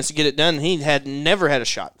had a chance to get it done, and he had never had a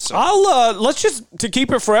shot. So let's just, to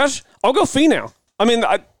keep it fresh, I'll go Finau. I mean,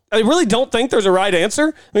 I really don't think there's a right answer.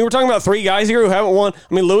 I mean, we're talking about 3 guys here who haven't won.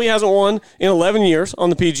 I mean, Louis hasn't won in 11 years on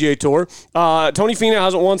the PGA Tour. Tony Finau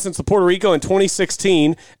hasn't won since the Puerto Rico in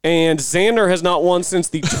 2016. And Xander has not won since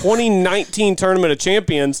the 2019 Tournament of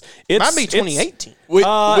Champions. Might be 2018. We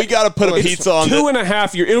got to put a pizza on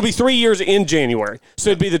 2.5 years. It'll be 3 years in January. So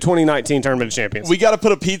it'd be the 2019 Tournament of Champions. We got to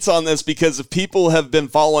put a pizza on this because if people have been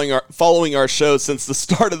following our show since the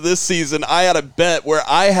start of this season, I had a bet where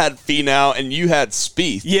I had Finau and you had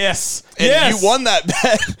Spieth. Yes. And you won that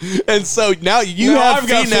bet. And so now I've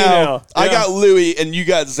got Finau. Yeah. I got Louis and you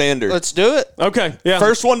got Xander. Let's do it. Okay. Yeah.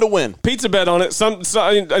 First one to win. Pizza bet on it.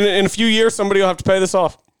 In a few years, somebody will have to pay this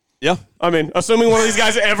off. Yeah. I mean, assuming one of these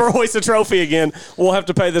guys ever hoists a trophy again, we'll have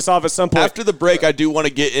to pay this off at some point. After the break, I do want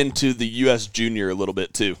to get into the U.S. Junior a little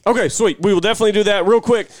bit, too. Okay, sweet. We will definitely do that. Real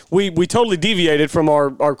quick, we totally deviated from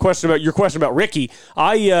our question about your question about Ricky.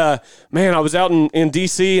 I was out in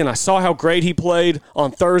D.C., and I saw how great he played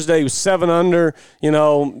on Thursday. He was 7 under,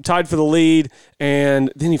 tied for the lead,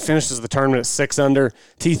 and then he finishes the tournament at 6 under,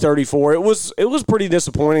 T34. It was pretty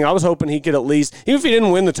disappointing. I was hoping he could at least, even if he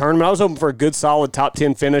didn't win the tournament, I was hoping for a good, solid top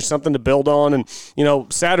 10 finish, something to build build on. And,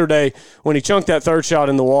 Saturday when he chunked that third shot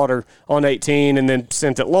in the water on 18 and then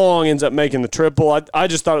sent it long, ends up making the triple. I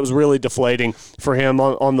just thought it was really deflating for him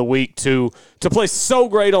on the week to play so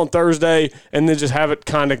great on Thursday and then just have it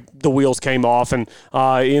kind of the wheels came off, and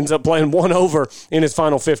he ends up playing one over in his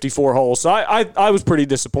final 54 holes. So I was pretty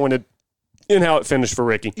disappointed in how it finished for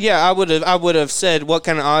Ricky. Yeah, I would have said, what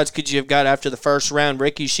kind of odds could you have got after the first round?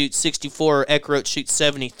 Ricky shoots 64, Eckroat shoots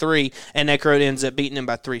 73, and Eckroat ends up beating him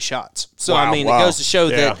by 3 shots. So, it goes to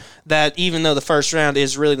show that even though the first round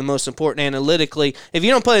is really the most important analytically, if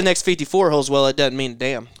you don't play the next 54 holes well, it doesn't mean a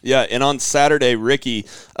damn. Yeah, and on Saturday, Ricky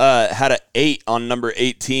had an 8 on number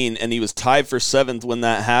 18, and he was tied for 7th when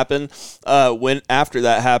that happened. When after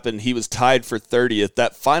that happened, he was tied for 30th.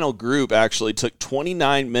 That final group actually took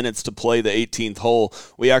 29 minutes to play the 18th hole.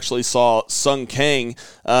 We actually saw Sung Kang,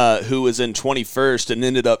 who was in 21st and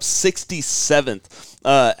ended up 67th.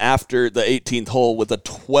 After the 18th hole with a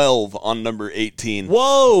 12 on number 18.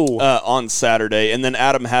 Whoa! On Saturday. And then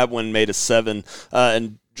Adam Hadwin made a 7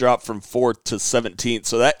 and dropped from 4th to 17th.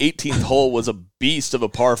 So that 18th hole was a beast of a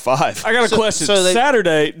par 5. I got a question.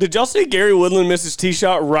 Saturday, did y'all see Gary Woodland miss his tee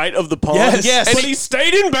shot right of the pond? Yes. But he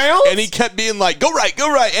stayed in bounds? And he kept being like, go right.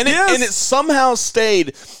 And, it somehow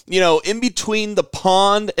stayed, in between the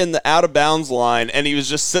pond and the out of bounds line. And he was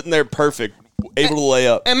just sitting there perfect. Able to lay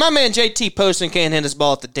up. And my man JT Poston can't hit his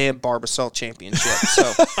ball at the damn Barbasol Championship.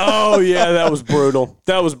 So. Oh, yeah, that was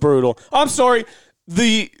brutal. I'm sorry.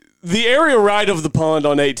 The area right of the pond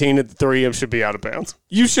on 18 at the 3M should be out of bounds.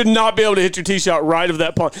 You should not be able to hit your tee shot right of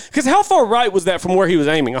that pond. Because how far right was that from where he was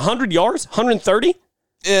aiming? 100 yards? 130?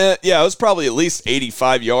 Yeah, it was probably at least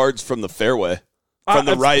 85 yards from the fairway. From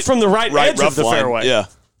the right edge of the fairway. Yeah.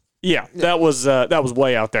 Yeah, that was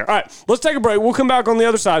way out there. All right, let's take a break. We'll come back on the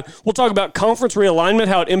other side. We'll talk about conference realignment,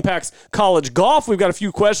 how it impacts college golf. We've got a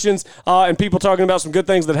few questions and people talking about some good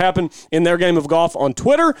things that happened in their game of golf on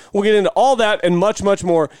Twitter. We'll get into all that and much, much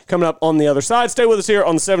more coming up on the other side. Stay with us here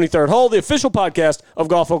on the 73rd Hole, the official podcast of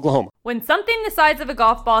Golf Oklahoma. When something the size of a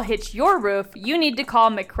golf ball hits your roof, you need to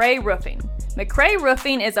call McRae Roofing. McRae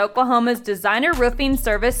Roofing is Oklahoma's designer roofing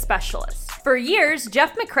service specialist. For years,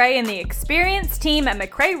 Jeff McRae and the experienced team at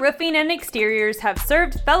McRae Roofing and Exteriors have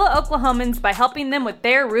served fellow Oklahomans by helping them with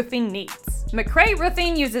their roofing needs. McRae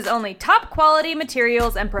Roofing uses only top quality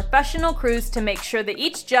materials and professional crews to make sure that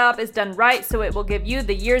each job is done right, so it will give you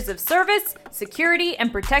the years of service, security,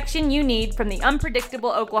 and protection you need from the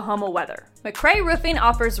unpredictable Oklahoma weather. McRae Roofing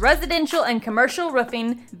offers residential and commercial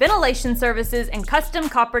roofing, ventilation services, and custom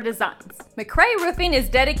copper designs. McRae Roofing is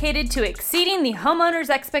dedicated to exceeding the homeowner's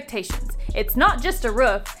expectations. It's not just a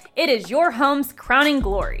roof, it is your home's crowning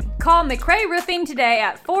glory. Call McRae Roofing today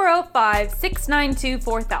at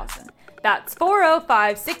 405-692-4000. That's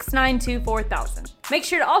 405-692-4000. Make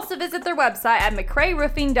sure to also visit their website at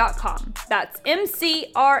mcrayroofing.com. That's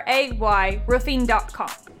MCRAY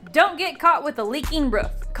roofing.com. Don't get caught with a leaking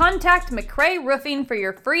roof. Contact McRae Roofing for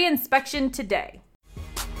your free inspection today.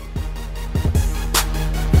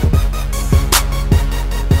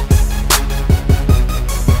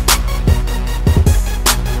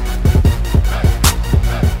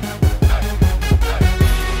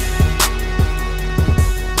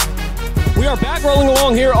 We are back rolling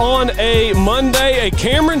along here on a Monday, a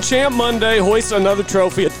Cameron Champ Monday, hoists another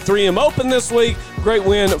trophy at the 3M Open this week. Great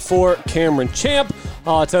win for Cameron Champ.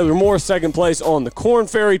 Taylor Moore, second place on the Corn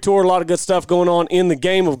Ferry Tour. A lot of good stuff going on in the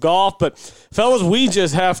game of golf. But, fellas, we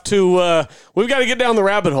just have to we've got to get down the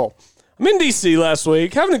rabbit hole. I'm in D.C. last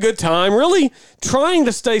week, having a good time, really trying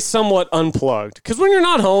to stay somewhat unplugged. Because when you're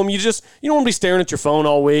not home, you don't want to be staring at your phone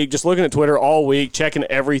all week, just looking at Twitter all week, checking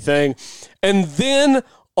everything. And then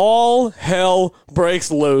all hell breaks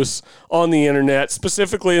loose on the internet,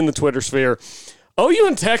 specifically in the Twitter sphere. OU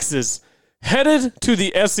and Texas headed to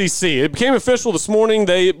the SEC. It became official this morning.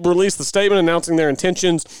 They released the statement announcing their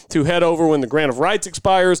intentions to head over when the grant of rights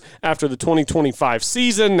expires after the 2025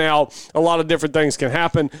 season. Now, a lot of different things can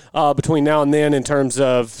happen between now and then in terms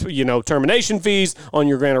of, termination fees on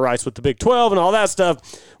your grant of rights with the Big 12 and all that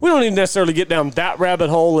stuff. We don't even necessarily get down that rabbit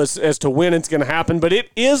hole as to when it's going to happen, but it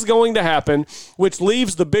is going to happen, which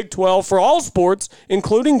leaves the Big 12 for all sports,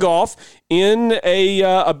 including golf, in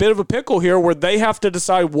a bit of a pickle here where they have to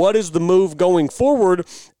decide what is the move going forward,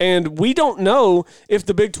 and we don't know if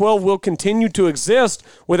the Big 12 will continue to exist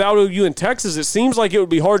without OU and Texas. It seems like it would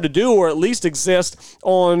be hard to do, or at least exist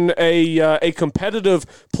on a competitive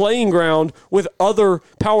playing ground with other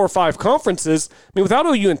Power 5 conferences. I mean, without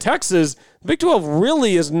OU and Texas, Big 12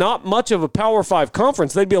 really is not much of a Power 5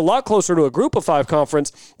 conference. They'd be a lot closer to a Group of 5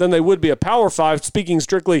 conference than they would be a Power 5, speaking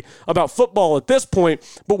strictly about football at this point.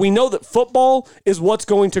 But we know that football is what's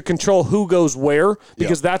going to control who goes where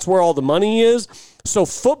because that's where all the money is. So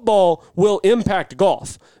football will impact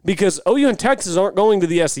golf because OU and Texas aren't going to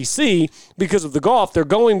the SEC because of the golf. They're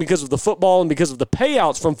going because of the football and because of the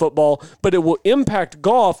payouts from football, but it will impact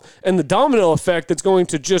golf and the domino effect that's going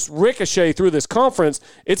to just ricochet through this conference.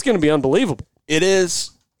 It's going to be unbelievable. It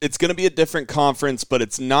is. It's going to be a different conference, but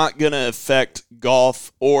it's not going to affect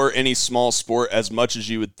golf or any small sport as much as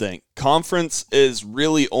you would think. Conference is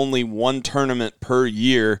really only one tournament per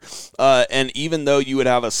year, and even though you would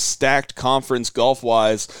have a stacked conference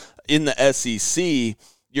golf-wise in the SEC,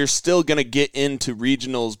 you're still going to get into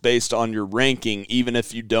regionals based on your ranking, even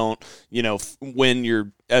if you don't, win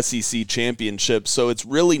your SEC championship. So it's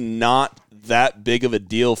really not that big of a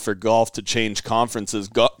deal for golf to change conferences.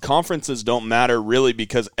 Conferences don't matter really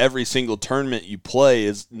because every single tournament you play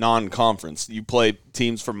is non-conference. You play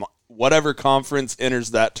teams from whatever conference enters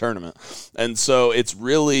that tournament. And so it's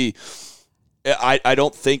really, I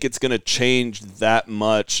don't think it's going to change that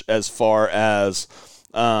much as far as,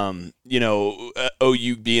 OU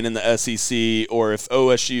being in the SEC or if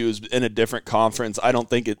OSU is in a different conference, I don't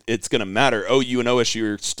think it's going to matter. OU and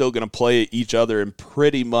OSU are still going to play each other in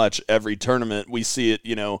pretty much every tournament. We see it,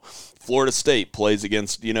 Florida State plays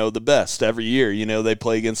against, the best every year. They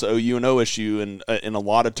play against OU and OSU in a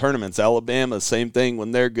lot of tournaments. Alabama, same thing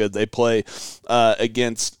when they're good. They play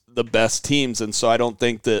against the best teams. And so I don't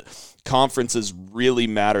think that conferences really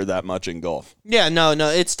matter that much in golf. Yeah, no,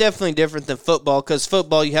 it's definitely different than football because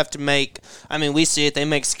football you have to make, we see it, they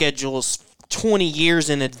make schedules 20 years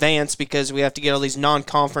in advance because we have to get all these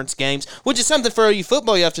non-conference games, which is something for OU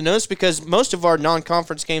football you have to notice because most of our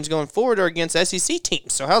non-conference games going forward are against SEC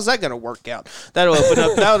teams. So how's that going to work out? That'll open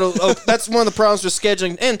up. That's one of the problems with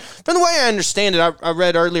scheduling. And from the way I understand it, I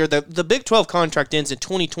read earlier that the Big 12 contract ends in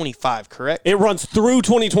 2025, correct? It runs through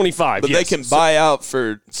 2025. But they can buy out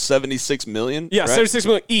for $76 million. Yeah, right? $76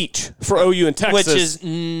 million each for OU and Texas, which is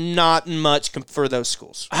not much for those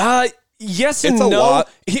schools. Yes and it's a no.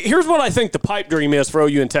 lot. Here's what I think the pipe dream is for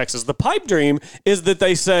OU and Texas. The pipe dream is that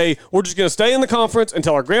they say, we're just going to stay in the conference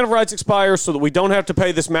until our grant of rights expires so that we don't have to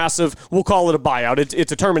pay this massive, we'll call it a buyout.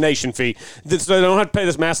 It's a termination fee. So they don't have to pay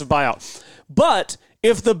this massive buyout. But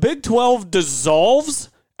if the Big 12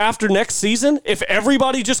 dissolves after next season, if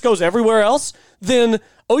everybody just goes everywhere else, then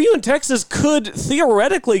OU and Texas could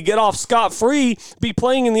theoretically get off scot-free, be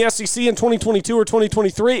playing in the SEC in 2022 or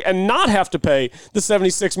 2023, and not have to pay the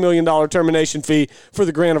 $76 million termination fee for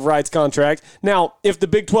the grant of rights contract. Now, if the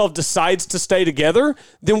Big 12 decides to stay together,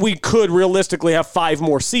 then we could realistically have 5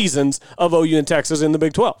 more seasons of OU and Texas in the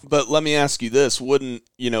Big 12. But let me ask you this. Wouldn't,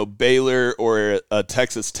 Baylor or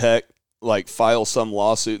Texas Tech file some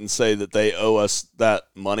lawsuit and say that they owe us that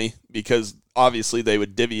money? Because obviously they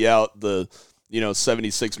would divvy out the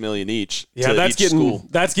 $76 million each. Yeah, to each school.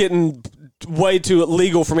 That's getting way too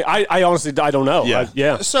legal for me. I honestly don't know.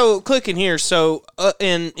 Yeah. So clicking here. So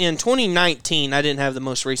in 2019, I didn't have the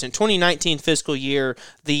most recent 2019 fiscal year.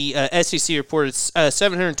 The SEC reported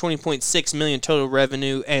 $720.6 million total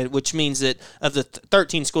revenue, and which means that of the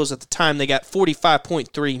 13 schools at the time, they got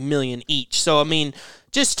 $45.3 million each. So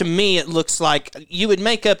just to me, it looks like you would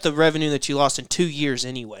make up the revenue that you lost in 2 years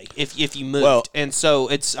anyway if you moved. Well, and so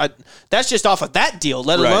that's just off of that deal,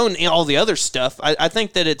 let alone all the other stuff. I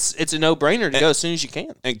think that it's a no-brainer to go as soon as you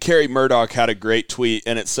can. And Kerry Murdoch had a great tweet,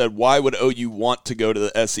 and it said, why would OU want to go to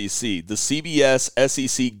the SEC? The CBS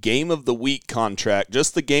SEC Game of the Week contract,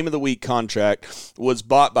 just the Game of the Week contract, was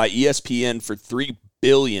bought by ESPN for $3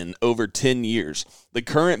 billion over 10 years. The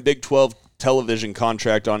current Big 12 television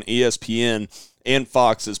contract on ESPN and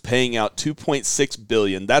Fox is paying out $2.6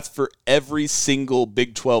 billion. That's for every single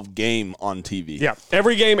Big 12 game on TV. Yeah,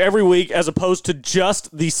 every game, every week, as opposed to just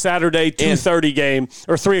the Saturday 2:30 game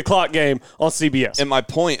or 3 o'clock game on CBS. And my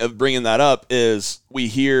point of bringing that up is we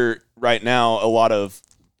hear right now a lot of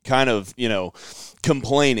kind of,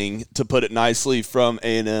 complaining, to put it nicely, from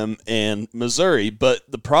A&M and Missouri. But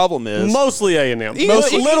the problem is mostly A&M. A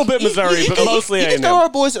little bit Missouri, but mostly A&M. You can throw our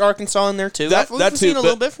boys at Arkansas in there too. We've seen a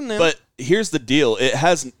little bit from them. But here's the deal: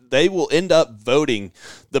 they will end up voting.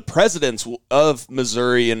 The presidents of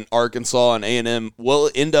Missouri and Arkansas and A&M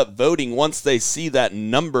will end up voting once they see that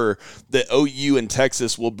number that OU and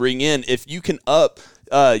Texas will bring in. If you can up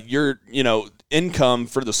your income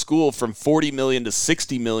for the school from $40 million to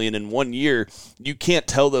 $60 million in 1 year, you can't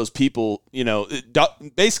tell those people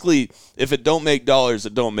basically, if it don't make dollars,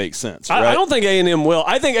 it don't make sense. Right? I don't think A&M will.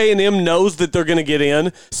 I think A&M knows that they're going to get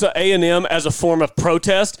in, so A&M, as a form of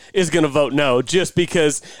protest, is going to vote no, just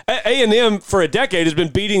because A&M for a decade has been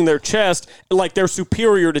beating their chest like they're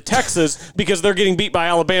superior to Texas because they're getting beat by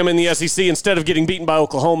Alabama in the SEC instead of getting beaten by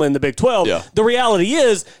Oklahoma in the Big 12. Yeah. The reality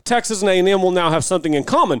is Texas and A&M will now have something in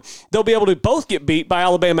common. They'll be able to both get beat by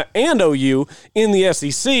Alabama and OU in the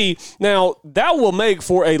SEC. Now, that will make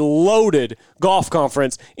for a loaded golf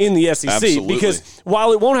conference in the SEC. Absolutely. Because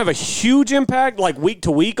while it won't have a huge impact like week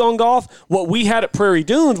to week on golf, what we had at Prairie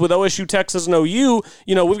Dunes with OSU, Texas, and OU,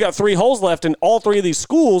 we've got 3 holes left, and all 3 of these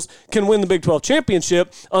schools can win the Big 12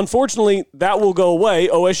 championship. Unfortunately, that will go away.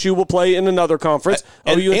 OSU will play in another conference.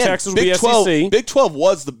 OU and Texas will be SEC. Big 12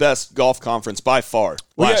 was the best golf conference by far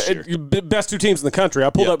last year. Best 2 teams in the country.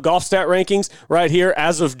 I pulled up golf stat rankings right here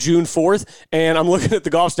as of June 4th, and I'm looking at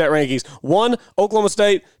the golf stat rankings. 1, Oklahoma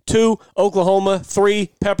State. 2, Oklahoma. 3,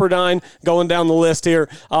 Pepperdine, going down the list here.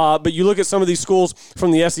 But you look at some of these schools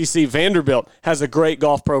from the SEC. Vanderbilt has a great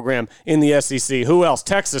golf program in the SEC. Who else?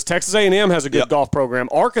 Texas A&M has a good golf program.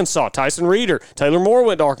 Arkansas, Tyson Reeder. Taylor Moore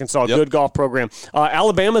went to Arkansas, good golf program.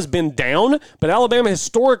 Alabama's been down, but Alabama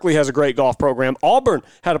historically has a great golf program. Auburn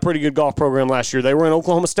had a pretty good golf program last year. They were in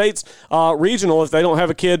Oklahoma State's regional if they don't have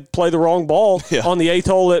a kid play the wrong ball on the 8th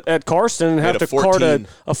hole at Karsten and have to cart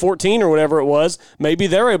a 14 or whatever it was. Maybe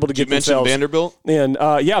they're able to get themselves. You mentioned Vanderbilt?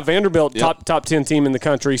 And Vanderbilt, top 10 team in the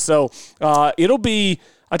country. So it'll be,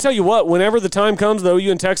 I tell you what, whenever the time comes, though,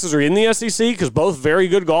 OU and Texas are in the SEC, because both very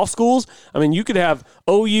good golf schools, I mean, you could have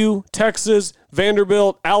OU, Texas,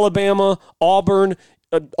 Vanderbilt, Alabama, Auburn,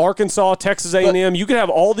 Arkansas, Texas A&M. You could have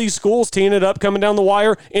all these schools teeing it up, coming down the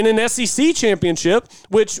wire in an SEC championship,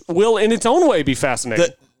 which will in its own way be fascinating.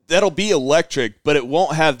 That'll be electric, but it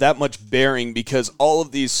won't have that much bearing because all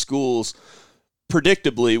of these schools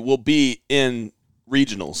predictably will be in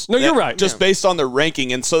regionals. No, you're right. Just based on their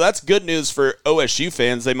ranking. And so that's good news for OSU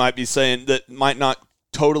fans. They might be saying that might not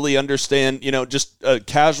totally understand, just a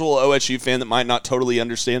casual OSU fan that might not totally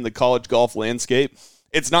understand the college golf landscape.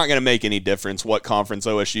 It's not going to make any difference what conference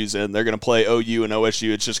OSU's in. They're going to play OU and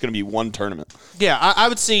OSU. It's just going to be one tournament. Yeah, I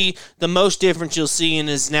would see the most difference you'll see in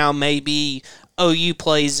is now maybe OU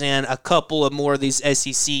plays in a couple of more of these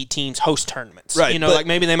SEC teams host tournaments. Right. Like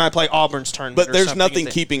maybe they might play Auburn's tournament. But there's nothing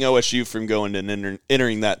keeping OSU from going and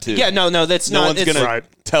entering that too. Yeah, no, that's no not. one's going to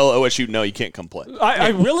tell OSU, no, you can't come play. I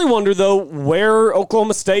really wonder, though, where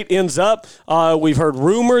Oklahoma State ends up. We've heard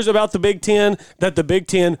rumors about the Big Ten, that the Big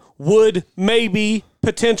Ten would maybe,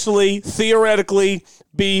 potentially, theoretically,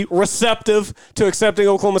 be receptive to accepting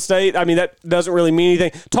Oklahoma State. I mean, that doesn't really mean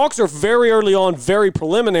anything. Talks are very early on, very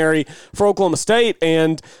preliminary for Oklahoma State,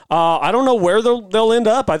 and I don't know where they'll end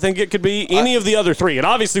up. I think it could be any of the other 3. It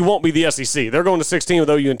obviously won't be the SEC. They're going to 16 with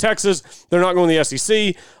OU and Texas. They're not going to the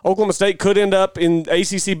SEC. Oklahoma State could end up in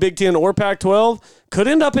ACC, Big Ten, or Pac-12. Could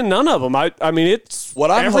end up in none of them. I mean,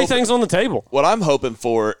 everything's on the table. What I'm hoping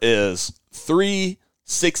for is 3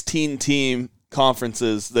 16-team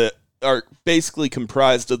conferences that are basically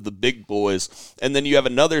comprised of the big boys, and then you have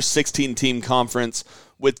another 16-team conference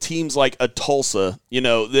with teams like a Tulsa,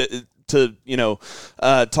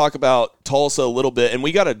 talk about Tulsa a little bit. And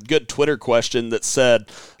we got a good Twitter question that said,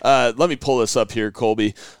 let me pull this up here,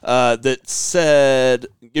 Colby, that said,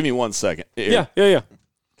 give me 1 second. Here. Yeah.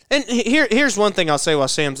 And here's one thing I'll say while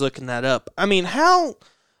Sam's looking that up. I mean, how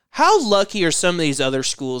lucky are some of these other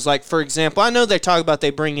schools? Like, for example, I know they talk about they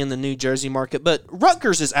bring in the New Jersey market, but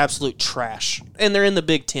Rutgers is absolute trash, and they're in the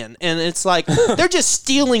Big Ten. And it's like they're just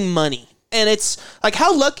stealing money. And it's like,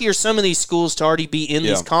 how lucky are some of these schools to already be in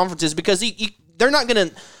these conferences? Because they're not going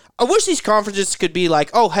to – I wish these conferences could be like,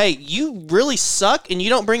 oh, hey, you really suck and you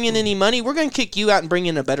don't bring in any money. We're going to kick you out and bring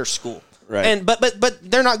in a better school. Right. And but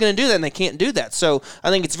they're not going to do that, and they can't do that. So I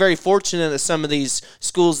think it's very fortunate that some of these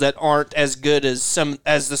schools that aren't as good as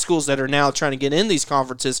the schools that are now trying to get in these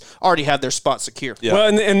conferences already have their spot secure. Yeah.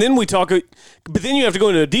 Well, and then we talk, but then you have to go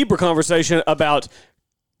into a deeper conversation about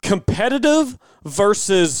competitive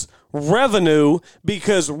versus revenue,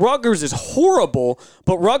 because Rutgers is horrible,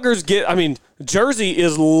 but Rutgers Jersey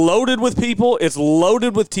is loaded with people, it's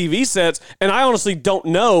loaded with TV sets, and I honestly don't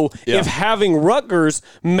know if having Rutgers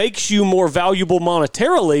makes you more valuable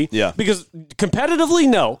monetarily, because competitively,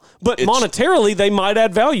 no, but monetarily, they might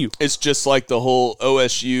add value. It's just like the whole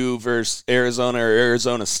OSU versus Arizona or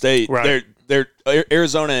Arizona State. Right.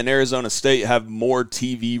 Arizona and Arizona State have more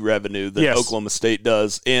TV revenue than Oklahoma State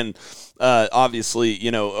does, and obviously,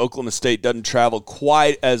 Oklahoma State doesn't travel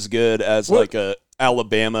quite as good as like a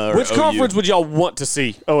Alabama or Which OU. conference would y'all want to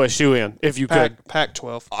see OSU in if you could?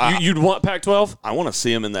 Pac-12. You'd want Pac-12? I want to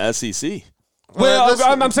see them in the SEC. Well,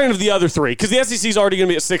 I'm saying of the other three, because the SEC is already going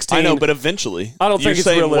to be at 16. I know, but eventually. I don't think it's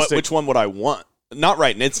realistic. Which one would I want? Not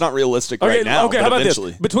right now. It's not realistic right now. Okay, how about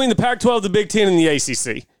eventually. this? Between the Pac-12, the Big Ten, and the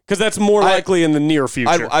ACC, because that's more likely in the near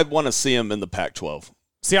future. I'd want to see them in the Pac-12.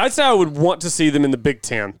 See, I'd say I would want to see them in the Big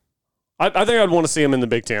Ten. I think I'd want to see them in the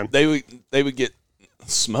Big Ten. They would get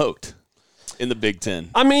smoked in the Big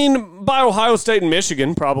Ten. I mean, by Ohio State and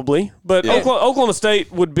Michigan, probably. But Yeah. Oklahoma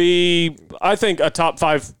State would be, I think, a top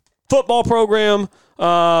 5 football program,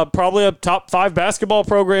 probably a top 5 basketball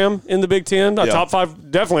program in the Big Ten,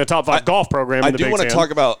 definitely a top 5 golf program in the Big Ten. I do want to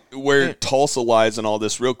talk about where Tulsa lies in all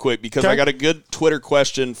this real quick, because I got a good Twitter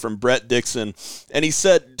question from Brett Dixon, and he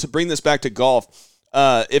said, to bring this back to golf,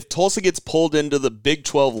 if Tulsa gets pulled into the Big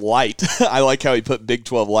 12 light, I like how he put Big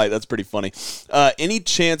 12 light. That's pretty funny. Any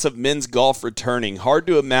chance of men's golf returning? Hard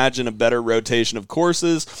to imagine a better rotation of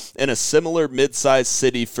courses in a similar mid-sized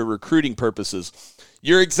city for recruiting purposes.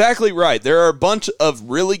 You're exactly right. There are a bunch of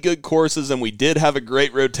really good courses, and we did have a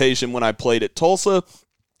great rotation when I played at Tulsa.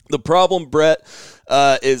 The problem, Brett,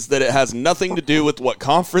 is that it has nothing to do with what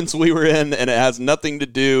conference we were in, and it has nothing to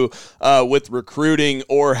do with recruiting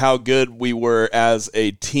or how good we were as a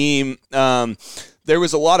team. There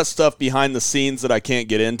was a lot of stuff behind the scenes that I can't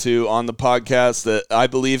get into on the podcast that I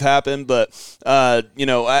believe happened, but I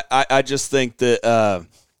just think that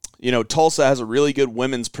Tulsa has a really good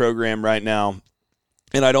women's program right now,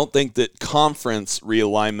 and I don't think that conference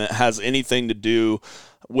realignment has anything to do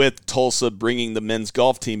with Tulsa bringing the men's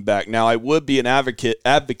golf team back. Now, I would be an advocate.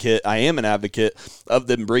 I am an advocate of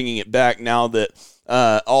them bringing it back now that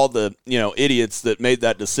all the idiots that made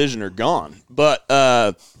that decision are gone. But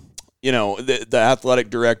the athletic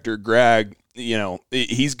director, Greg,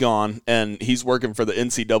 he's gone, and he's working for the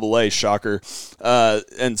NCAA. Shocker.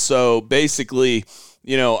 And so basically,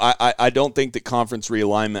 I don't think that conference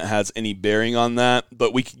realignment has any bearing on that,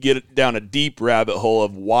 but we could get down a deep rabbit hole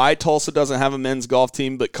of why Tulsa doesn't have a men's golf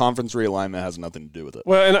team, but conference realignment has nothing to do with it.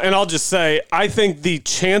 Well, and I'll just say, I think the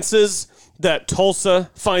chances that Tulsa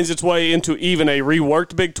finds its way into even a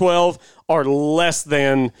reworked Big 12 are less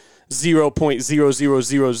than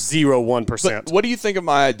 0.00001%. But what do you think of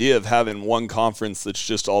my idea of having one conference that's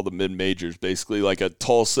just all the mid-majors, basically, like a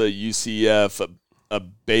Tulsa, UCF, a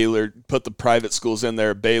Baylor, put the private schools in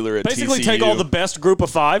there, Baylor, a basically TCU. Take all the best group of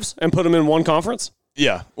 5s and put them in one conference?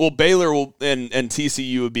 Yeah. Well, Baylor and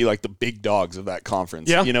TCU would be like the big dogs of that conference.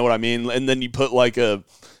 Yeah. You know what I mean? And then you put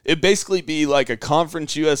it'd basically be like a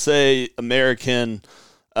Conference USA, American,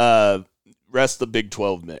 rest of the Big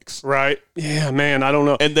 12 mix. Right. Yeah, man, I don't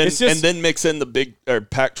know. And then mix in the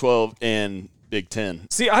Pac-12 and Big 10.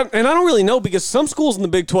 See, I don't really know, because some schools in the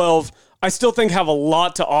Big 12 I still think have a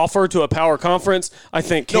lot to offer to a power conference. I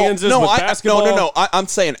think Kansas with basketball. No. I'm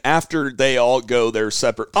saying after they all go their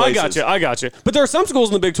separate places. I got you. But there are some schools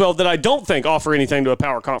in the Big 12 that I don't think offer anything to a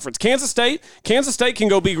power conference. Kansas State can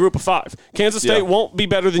go be group of 5. Kansas State won't be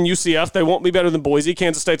better than UCF. They won't be better than Boise.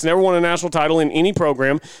 Kansas State's never won a national title in any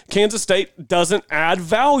program. Kansas State doesn't add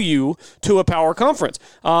value to a power conference.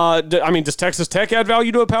 Does Texas Tech add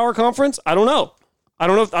value to a power conference? I don't know. I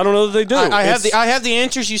don't know that they do. I have the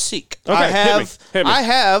answers you seek. Okay, hit me. I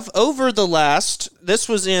have over the last. This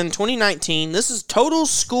was in 2019. This is total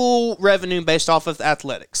school revenue based off of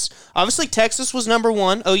athletics. Obviously, Texas was number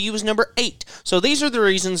 1. OU was number 8. So these are the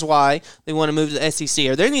reasons why they want to move to the SEC.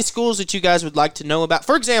 Are there any schools that you guys would like to know about?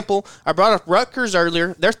 For example, I brought up Rutgers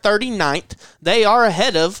earlier. They're 39th. They are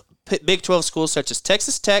ahead of Big 12 schools such as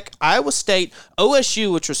Texas Tech, Iowa State,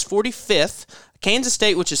 OSU, which was 45th. Kansas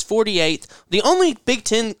State, which is 48th. The only Big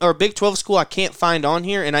 10 or Big 12 school I can't find on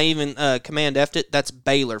here, and I even Command F'd it, that's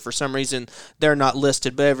Baylor. For some reason, they're not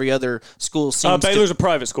listed, but every other school seems Baylor's a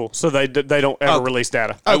private school, so they don't ever release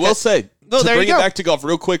data. I will say, to bring it back to golf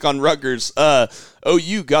real quick on Rutgers,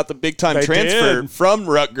 OU got the big-time transfer from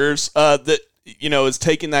Rutgers that is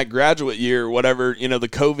taking that graduate year or whatever, the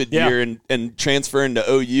COVID year and transferring to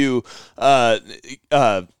OU.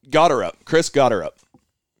 Chris got her up.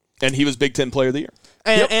 And he was Big Ten Player of the Year.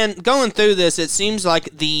 And going through this, it seems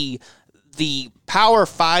like the Power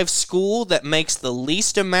 5 school that makes the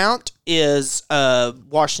least amount is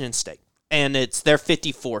Washington State. And they're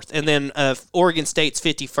 54th. And then Oregon State's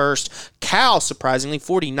 51st. Cal, surprisingly,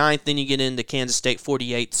 49th. Then you get into Kansas State,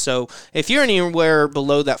 48th. So if you're anywhere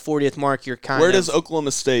below that 40th mark, you're kind of... Where does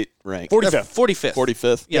Oklahoma State rank? 45th.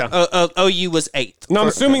 45th? Yeah. OU was 8th. Now, I'm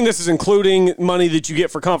assuming this is including money that you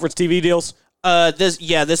get for conference TV deals? This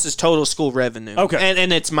is total school revenue. Okay.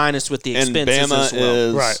 And it's minus with the expenses and Bama as well.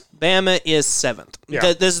 is... Right. Bama is 7th.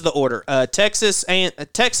 Yeah. This is the order: Texas,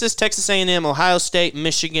 Texas A&M, Ohio State,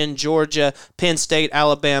 Michigan, Georgia, Penn State,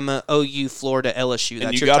 Alabama, OU, Florida, LSU. And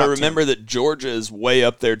That's you got to remember that Georgia is way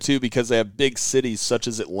up there too because they have big cities such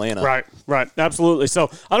as Atlanta. Right, absolutely. So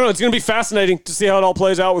I don't know. It's going to be fascinating to see how it all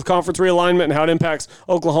plays out with conference realignment and how it impacts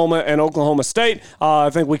Oklahoma and Oklahoma State. I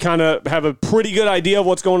think we kind of have a pretty good idea of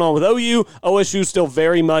what's going on with OU. OSU still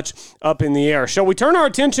very much up in the air. Shall we turn our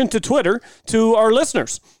attention to Twitter to our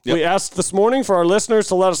listeners? Yep. We asked this morning for our listeners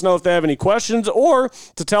to let us know if they have any questions or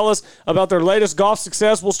to tell us about their latest golf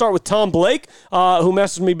success. We'll start with Tom Blake, who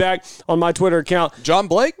messaged me back on my Twitter account. John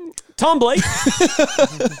Blake? Tom Blake,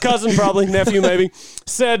 cousin probably, nephew maybe,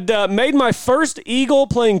 said, made my first eagle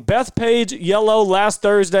playing Bethpage Yellow last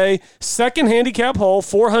Thursday, second handicap hole,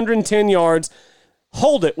 410 yards.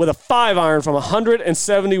 Hold it with a 5-iron from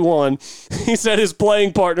 171. He said his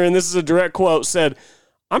playing partner, and this is a direct quote, said,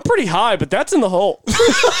 I'm pretty high, but that's in the hole.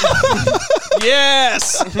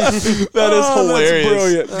 Yes! That is hilarious. That's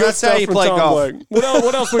brilliant. Good That's stuff how you from play Tom golf. Blake.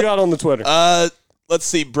 What else we got on the Twitter? Let's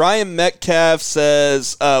see. Brian Metcalf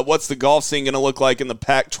says, what's the golf scene going to look like in the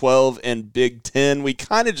Pac-12 and Big Ten? We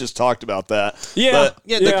kind of just talked about that. Yeah. To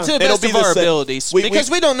the best of our abilities. Because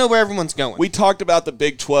we don't know where everyone's going. We talked about the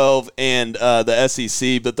Big 12 and the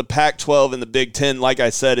SEC, but the Pac-12 and the Big Ten, like I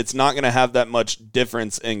said, it's not going to have that much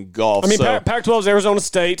difference in golf. I mean, Pac-12 is Arizona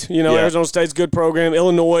State. Arizona State's a good program.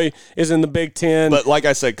 Illinois is in the Big Ten. But like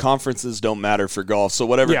I said, conferences don't matter for golf. So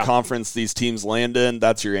whatever conference these teams land in,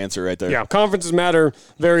 that's your answer right there. Yeah, conferences matter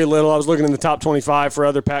very little. I was looking in the top 25 for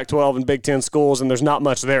other Pac-12 and Big Ten schools, and there's not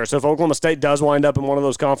much there. So if Oklahoma State does wind up in one of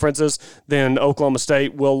those conferences, then Oklahoma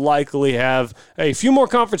State will likely have a few more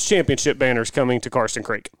conference championship banners coming to Carson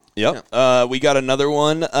Creek. Yep. We got another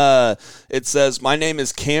one. It says, my name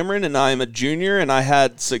is Cameron, and I am a junior, and I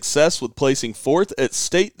had success with placing 4th at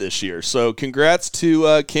state this year. So congrats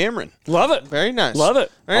to Cameron. Love it. Very nice. Love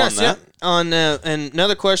it. Very On nice. that. Yeah. And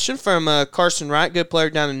another question from Carson Wright, good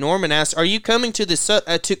player down in Norman, asks, "Are you coming to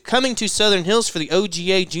Southern Hills for the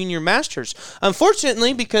OGA Junior Masters?"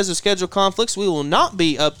 Unfortunately, because of schedule conflicts, we will not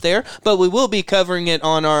be up there, but we will be covering it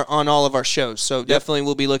on all of our shows. So definitely,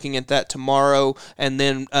 we'll be looking at that tomorrow, and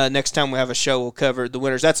then next time we have a show, we'll cover the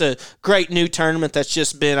winners. That's a great new tournament that's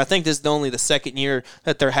just been. I think this is only the second year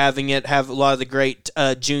that they're having it. Have a lot of the great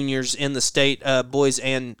juniors in the state, boys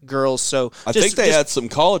and girls. So I think they had some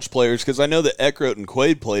college players because I know that Eckroat and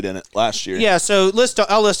Quaid played in it last year. Yeah, so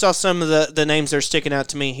I'll list off some of the names that are sticking out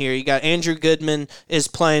to me here. You got Andrew Goodman is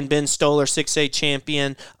playing, Ben Stoller, 6A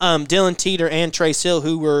champion. Dylan Teeter and Trace Hill,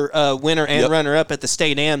 who were winner and runner-up at the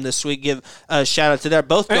State Am this week. Give a shout-out to that.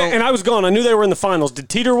 Both and I was gone. I knew they were in the finals. Did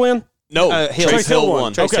Teeter win? No, Trace Hill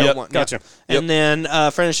won. Trace Hill won. Gotcha. And then friend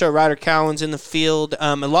of the show, Ryder Cowan's in the field.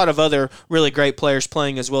 A lot of other really great players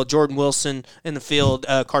playing as well. Jordan Wilson in the field.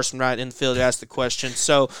 Carson Wright in the field asked the question.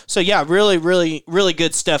 So yeah, really, really, really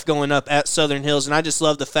good stuff going up at Southern Hills. And I just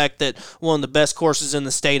love the fact that one of the best courses in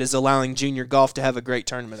the state is allowing junior golf to have a great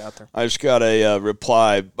tournament out there. I just got a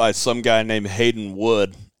reply by some guy named Hayden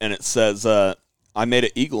Wood, and it says, I made an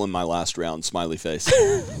eagle in my last round, smiley face.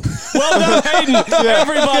 Well done, Hayden.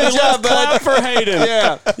 Everybody, let's clap for Hayden.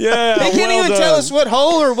 Yeah. He can't even tell us what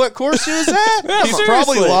hole or what course he was at. Yeah, He's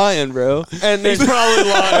probably lying, bro. And He's probably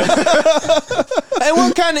lying. And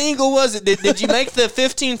what kind of eagle was it? Did you make the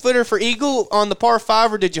 15-footer for eagle on the par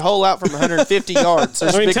 5, or did you hole out from 150 yards?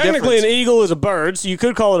 There's I mean, a big technically difference. an eagle is a bird, so you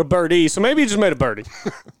could call it a birdie. So maybe you just made a birdie.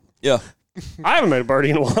 Yeah. I haven't made a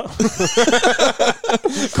birdie in a while.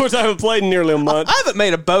 Of course, I haven't played in nearly a month. I haven't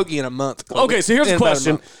made a bogey in a month. Okay, so here's In the about a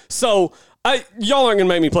question. month. So, y'all aren't going to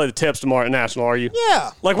make me play the tips tomorrow at National, are you?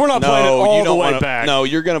 Yeah. Like, we're not playing it No, all you the don't way want back. No,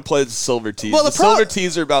 you're going to play the silver tees. Well, the the silver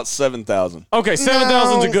tees are about 7,000. Okay,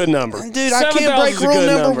 7,000's a good number. Dude, I can't 7,000's break a rule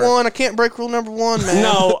good number 1. I can't break rule number 1, man.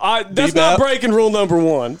 No, that's Bebop. not breaking rule number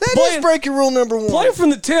 1. That is breaking rule number 1. Playing from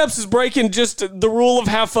the tips is breaking just the rule of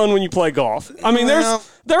have fun when you play golf. I mean,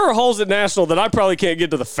 there are holes at National that I probably can't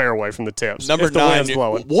get to the fairway from the tips. Number if the 9. wind's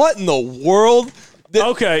blowing. What in the world?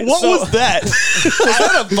 Okay, What so- was that? Is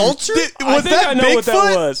that a vulture? I think that I know what that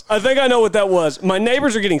Bigfoot? was. I think I know what that was. My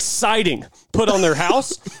neighbors are getting siding put on their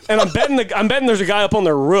house, and I'm betting there's a guy up on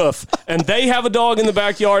their roof, and they have a dog in the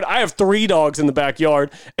backyard. I have 3 dogs in the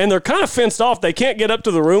backyard, and they're kind of fenced off. They can't get up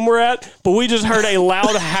to the room we're at, but we just heard a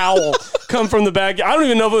loud howl come from the back. I don't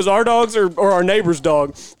even know if it was our dogs or our neighbor's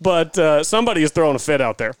dog, but somebody is throwing a fit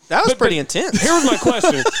out there. That was pretty intense. Here was my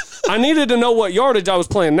question. I needed to know what yardage I was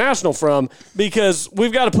playing National from because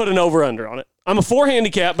we've got to put an over-under on it. I'm a 4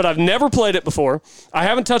 handicap, but I've never played it before. I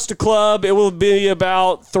haven't touched a club. It will be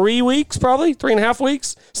about 3 weeks, probably 3.5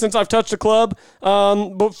 weeks since I've touched a club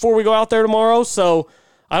before we go out there tomorrow. So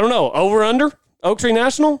I don't know. Over-under? Oak Tree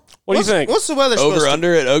National? What do you think? What's the weather supposed Over to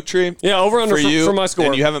under at Oak Tree? Yeah, over under for my score.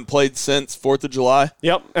 And you haven't played since 4th of July?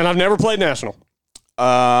 Yep, and I've never played National.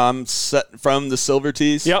 Set from the Silver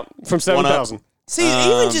Tees? Yep, from 7,000. See,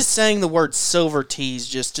 even just saying the word Silver Tees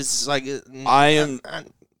just is like...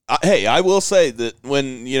 I will say that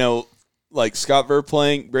when, like Scott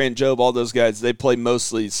Verplank, Brand Job, all those guys, they play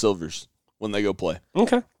mostly silvers when they go play.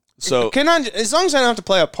 Okay. So as long as I don't have to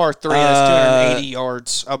play a par 3 that's 280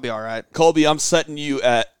 yards, I'll be all right. Colby, I'm setting you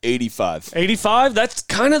at 85. 85? That's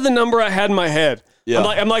kind of the number I had in my head. Yeah.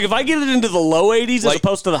 I'm like, if I get it into the low 80s as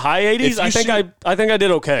opposed to the high 80s, I think I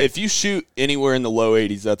did okay. If you shoot anywhere in the low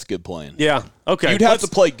 80s, that's good playing. Yeah. Okay. You'd have to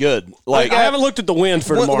play good. Like I haven't looked at the wind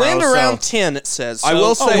for tomorrow. Wind around 10, it says. So. I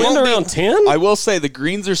will say wind around 10. I will say the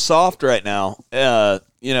greens are soft right now.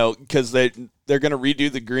 Because they're going to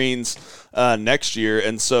redo the greens next year,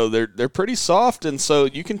 and so they're pretty soft, and so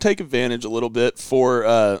you can take advantage a little bit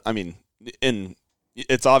for.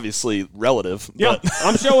 It's obviously relative. Yeah, but.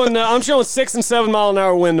 I'm showing 6 and 7 mile an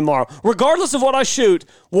hour wind tomorrow. Regardless of what I shoot,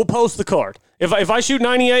 we'll post the card. If I shoot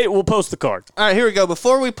 98, we'll post the card. All right, here we go.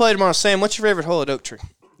 Before we play tomorrow, Sam, what's your favorite hole at Oak Tree?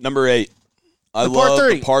 Number 8. I par love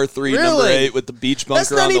 3. the par 3, Really? number 8 with the beach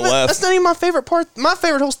bunker on the left. That's not even my favorite part. My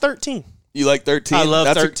favorite hole's 13. You like 13? I love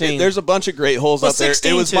 13. There's a bunch of great holes out there.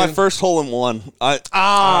 16 It was too. my first hole in one. The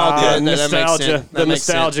that makes nostalgia. sense. The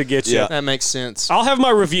nostalgia gets you. Yeah. That makes sense. I'll have my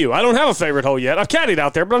review. I don't have a favorite hole yet. I've caddied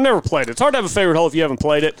out there, but I've never played it. It's hard to have a favorite hole if you haven't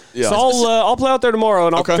played it. Yeah. So I'll play out there tomorrow,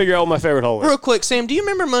 and I'll figure out what my favorite hole is. Real quick, Sam, do you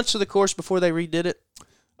remember much of the course before they redid it?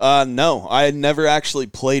 No, I had never actually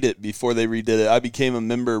played it before they redid it. I became a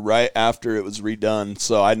member right after it was redone,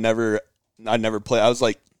 so I never played. I was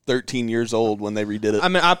like 13 years old when they redid it. I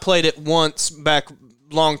mean, I played it once back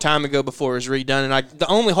long time ago before it was redone, and the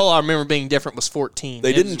only hole I remember being different was 14.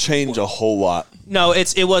 They didn't change a whole lot. No,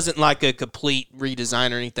 it wasn't like a complete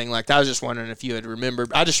redesign or anything like that. I was just wondering if you had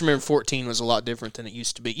remembered. I just remember 14 was a lot different than it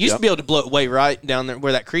used to be. You used to be able to blow it way right down there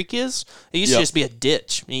where that creek is. It used to just be a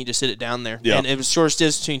ditch, and you just hit it down there. Yep. And it was shortest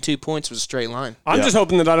distance between 2 points was a straight line. I'm just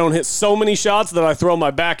hoping that I don't hit so many shots that I throw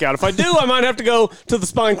my back out. If I do, I might have to go to the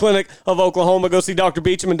Spine Clinic of Oklahoma, go see Dr.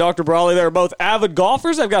 Beecham and Dr. Brawley. They're both avid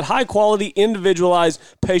golfers. They've got high-quality, individualized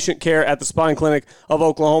patient care at the Spine Clinic of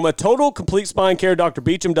Oklahoma. Total, complete spine care. Dr.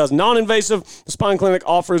 Beecham does non-invasive. The Spine Clinic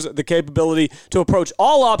offers the capability to approach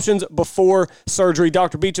all options before surgery.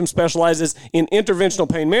 Dr. Beecham specializes in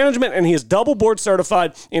interventional pain management, and he is double board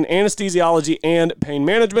certified in anesthesiology and pain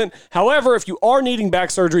management. However, if you are needing back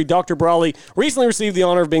surgery, Dr. Brawley recently received the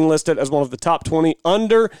honor of being listed as one of the top 20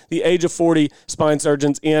 under the age of 40 spine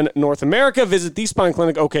surgeons in North America. Visit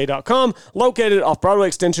thespineclinicok.com, located off Broadway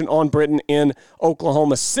Extension on Britton in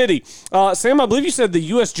Oklahoma City. Sam, I believe you said the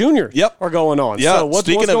U.S. Junior are going on. Yeah, so what's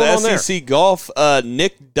speaking going of on there? SEC golf,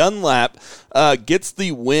 Nick Dunlap gets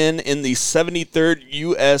the win in the 73rd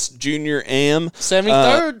U.S. Junior Am.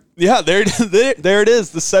 73rd? Yeah, there it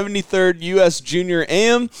is, the 73rd U.S. Junior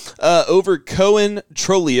Am over Cohen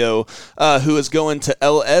Trolio, who is going to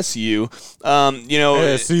LSU.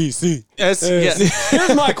 SEC. Yes.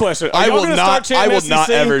 Here's my question. I will not ever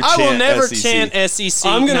I will chant never SEC. chant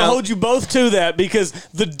SEC. I'm going to hold you both to that because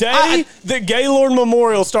the day that Gaylord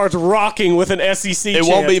Memorial starts rocking with an SEC It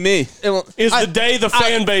won't be me. is the day the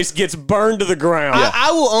fan base gets burned to the ground.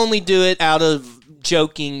 I will only do it out of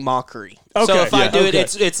joking mockery. Okay. So if I do it,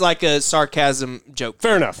 Okay. it's like a sarcasm joke.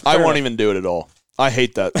 Fair enough. I Fair won't enough. even do it at all. I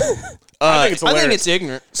hate that. I think it's I hilarious. think it's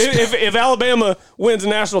ignorant. If Alabama wins a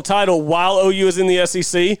national title while OU is in the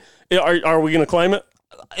SEC, are we going to claim it?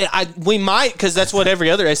 We might, because that's what every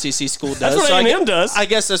other SEC school does. That's what A&M does. I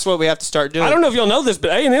guess that's what we have to start doing. I don't know if y'all know this,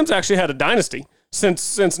 but A&M's actually had a dynasty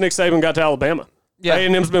since Nick Saban got to Alabama. Yeah.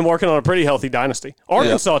 A&M's been working on a pretty healthy dynasty.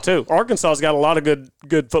 Arkansas, too. Arkansas's got a lot of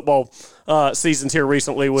good football seasons here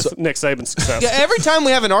recently with Nick Saban's success. Yeah, every time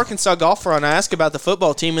we have an Arkansas golfer on, I ask about the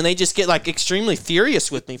football team, and they just get like extremely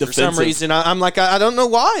furious with me for some Defensive. reason. I'm like, I don't know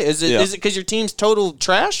why. Is it because your team's total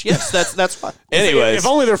trash? Yes, that's why. Anyways. If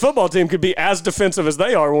only their football team could be as defensive as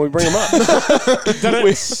they are when we bring them up.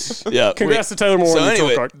 Congrats to Taylor Moore So on the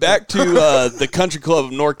anyway, card. back to the Country Club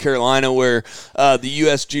of North Carolina, where the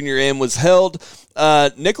U.S. Junior Am was held.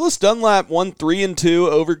 Nicholas Dunlap won 3-2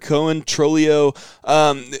 over Cohen Trolio.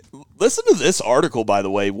 Listen to this article, by the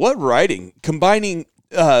way. What writing? Combining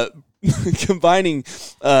Combining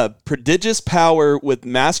prodigious power with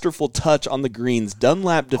masterful touch on the greens,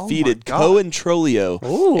 Dunlap defeated Cohen Trolio,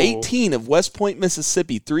 18 of West Point,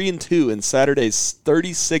 Mississippi, 3-2 in Saturday's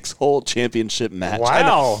 36-hole championship match.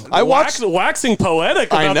 Wow. I watched waxing poetic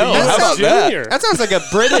about I know. the How about U.S. Junior. That sounds like a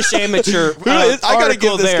British amateur. I got to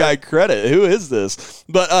give this there. guy credit. Who is this?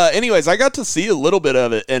 But anyways, I got to see a little bit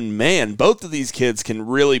of it, and man, both of these kids can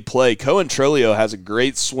really play. Cohen Trolio has a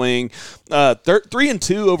great swing.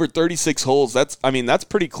 3-2 over 36 holes. That's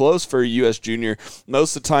pretty close for a U.S. Junior.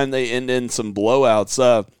 Most of the time they end in some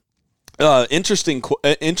blowouts.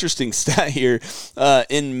 Interesting stat here.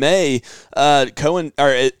 In May,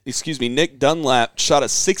 Nick Dunlap shot a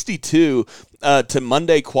 62 to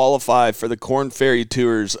Monday qualify for the Korn Ferry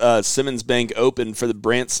Tour's Simmons Bank Open for the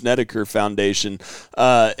Brant Snedeker Foundation,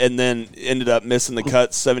 and then ended up missing the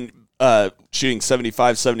cut shooting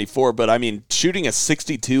 75-74, but shooting a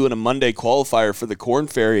 62 in a Monday qualifier for the Korn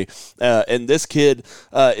Ferry, and this kid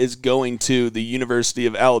is going to the University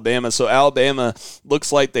of Alabama. So Alabama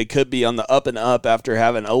looks like they could be on the up and up after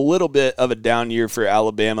having a little bit of a down year for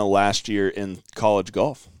Alabama last year in college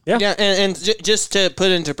golf. Yeah, and just to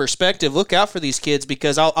put into perspective, look out for these kids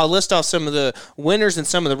because I'll list off some of the winners and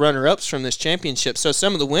some of the runner-ups from this championship. So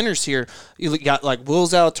some of the winners here, you got like Will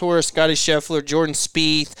Zalatoris, Scotty Scheffler, Jordan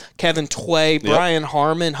Spieth, Kevin Tway, Brian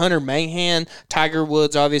Harmon, Hunter Mahan, Tiger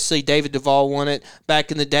Woods, obviously. David Duval won it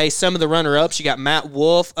back in the day. Some of the runner-ups, you got Matt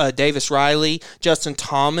Wolff, Davis Riley, Justin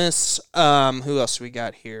Thomas. Who else we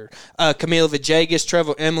got here? Camilo Villegas,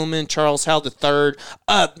 Trevor Immelman, Charles Howell III.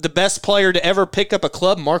 The best player to ever pick up a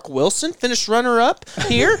club, Mark Wilson, finished runner-up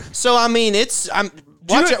here. So,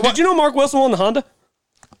 Did you know Mark Wilson won the Honda?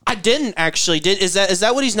 I didn't actually. Is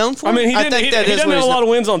that what he's known for? He doesn't have a lot of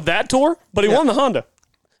wins on that tour, but he won the Honda.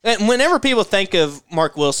 And whenever people think of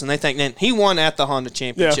Mark Wilson, they think, man, he won at the Honda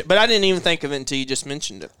Championship. Yeah. But I didn't even think of it until you just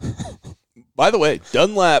mentioned it. By the way,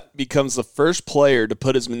 Dunlap becomes the first player to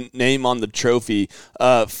put his name on the trophy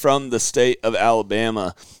from the state of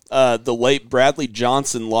Alabama. The late Bradley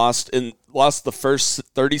Johnson lost the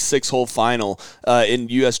first 36-hole final in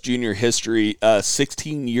U.S. Junior history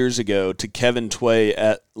 16 years ago to Kevin Tway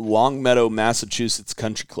at Longmeadow, Massachusetts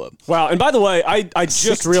Country Club. Wow! And by the way, I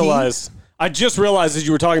just realized as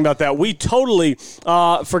you were talking about that, we totally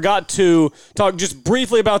forgot to talk just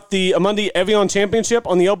briefly about the Amundi Evian Championship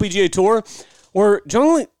on the LPGA Tour, where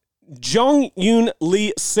Jong-Yoon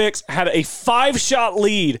Lee 6 had a 5-shot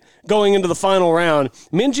lead going into the final round.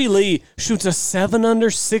 Minjee Lee shoots a 7-under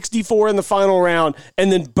 64 in the final round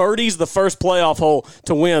and then birdies the first playoff hole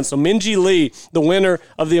to win. So Minjee Lee, the winner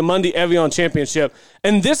of the Amundi Evian Championship.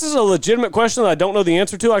 And this is a legitimate question that I don't know the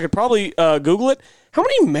answer to. I could probably Google it. How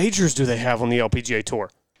many majors do they have on the LPGA Tour?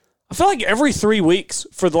 I feel like every 3 weeks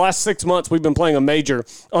for the last 6 months we've been playing a major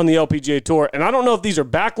on the LPGA Tour, and I don't know if these are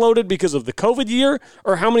backloaded because of the COVID year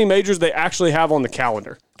or how many majors they actually have on the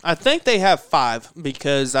calendar. I think they have 5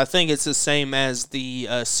 because I think it's the same as the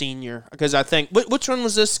senior. Because I think which one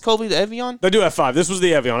was this, Colby? The Evian? They do have 5. This was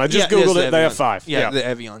the Evian. I just googled it. They have 5. Yeah, the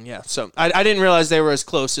Evian. Yeah. So I didn't realize they were as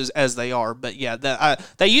close as they are. But yeah,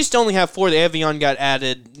 they used to only have 4. The Evian got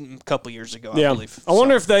added a couple years ago, I believe. I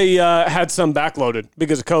wonder if they had some backloaded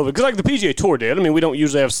because of COVID. Because like the PGA Tour did. I mean, we don't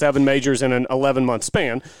usually have 7 majors in an 11-month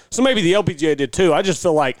span. So maybe the LPGA did too. I just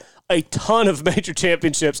feel like a ton of major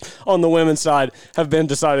championships on the women's side have been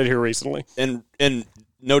decided here recently. And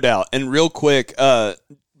no doubt. And real quick,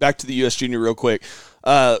 back to the U.S. Junior real quick.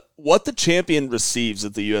 What the champion receives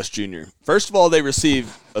at the U.S. Junior. First of all, they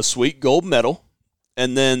receive a sweet gold medal,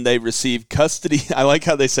 and then they receive custody. I like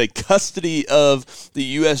how they say custody of the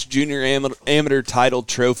U.S. Junior Amateur Title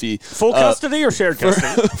Trophy. Full custody or shared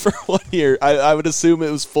custody? For 1 year. I would assume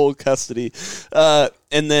it was full custody.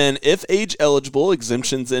 And then, if age eligible,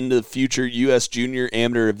 exemptions into future U.S. Junior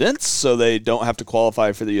Amateur events, so they don't have to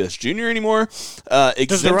qualify for the U.S. Junior anymore.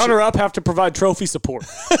 Does the runner-up have to provide trophy support?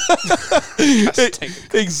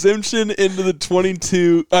 Exemption into the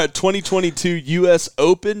 2022 U.S.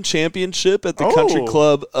 Open Championship at the Country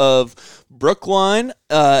Club of Brookline.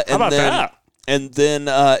 How about that? And then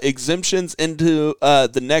exemptions into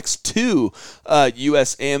the next 2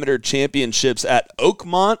 U.S. Amateur Championships at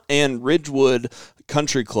Oakmont and Ridgewood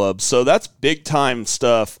Country Club. So that's big time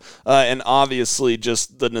stuff. And obviously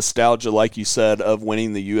just the nostalgia, like you said, of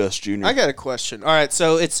winning the U.S. Junior. I got a question. All right,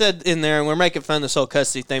 so it said in there, and we're making fun of this whole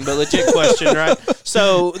custody thing, but legit question, right?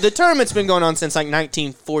 So the tournament's been going on since like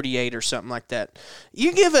 1948 or something like that.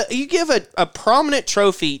 You give a prominent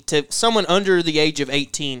trophy to someone under the age of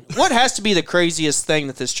 18. What has to be the craziest thing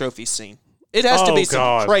that this trophy's seen? It has to be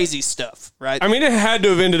some crazy stuff, right? I mean, it had to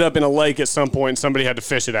have ended up in a lake at some point and somebody had to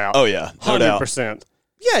fish it out. Oh, yeah. No 100%.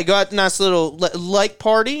 Yeah, go out to a nice little lake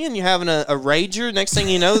party, and you're having a rager. Next thing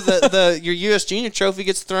you know, your U.S. Junior trophy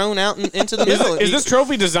gets thrown out into the middle. Is this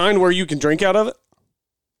trophy designed where you can drink out of it?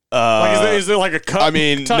 Is it like a cup?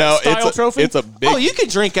 No, style trophy? It's a big. Oh, you can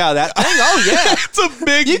drink out of that thing. Oh yeah, it's a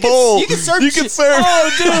big bowl. You can serve.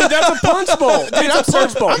 Oh, dude, that's a punch bowl. Dude,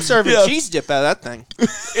 I'm serving cheese dip out of that thing.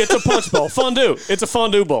 It's a punch bowl. Fondue. It's a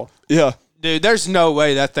fondue bowl. Yeah, dude. There's no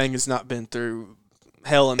way that thing has not been through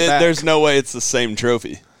hell and back. There's no way it's the same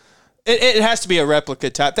trophy. It has to be a replica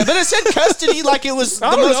type thing. But it said custody like it was the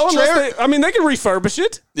most rare. They can refurbish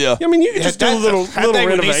it. Yeah. I mean, you can just do little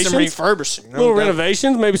renovations. Some refurbishing. Little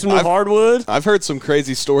renovations, maybe some new hardwood. I've heard some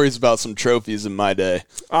crazy stories about some trophies in my day.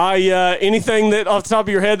 Anything that off the top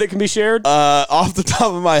of your head that can be shared? Off the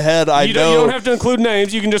top of my head, you don't have to include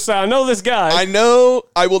names. You can just say, I know this guy. I know.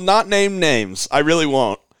 I will not name names. I really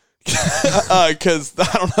won't. Because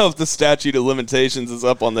I don't know if the statute of limitations is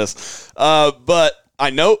up on this. But I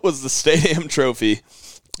know it was the State Am trophy.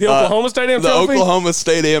 The Oklahoma State Am trophy? The Oklahoma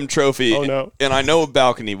State Am trophy. Oh, no. And I know a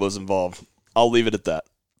balcony was involved. I'll leave it at that.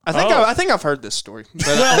 I think I've heard this story.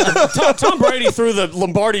 Tom Brady threw the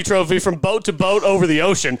Lombardi trophy from boat to boat over the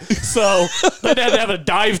ocean. So they'd have to have a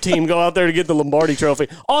dive team go out there to get the Lombardi trophy.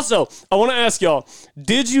 Also, I want to ask y'all,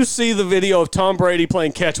 did you see the video of Tom Brady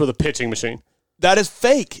playing catch with a pitching machine? That is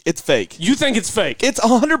fake. It's fake. You think it's fake? It's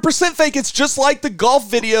 100% fake. It's just like the golf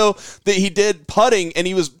video that he did putting, and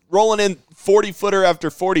he was rolling in 40-footer after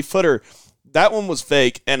 40-footer. That one was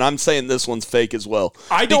fake, and I'm saying this one's fake as well.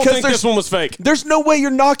 I don't think this one was fake. There's no way you're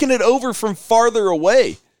knocking it over from farther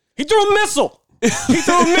away. He threw a missile. He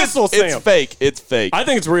threw a missile, Sam. It's fake. It's fake. I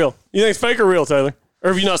think it's real. You think it's fake or real, Taylor? Or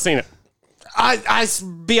have you not seen it? I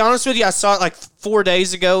be honest with you, I saw it like 4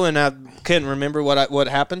 days ago, and I couldn't remember what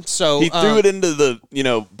happened. So he threw it into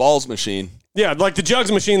the balls machine. Yeah, like the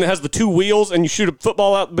jugs machine that has the two wheels, and you shoot a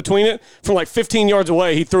football out between it from like 15 yards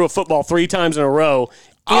away. He threw a football 3 times in a row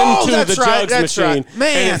into the jugs machine,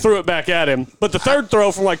 and threw it back at him. But the third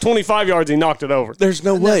throw from like 25 yards, he knocked it over. There's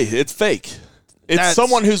no way. It's fake. It's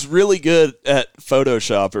someone who's really good at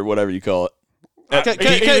Photoshop or whatever you call it. Because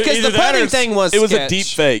the putting thing was a deep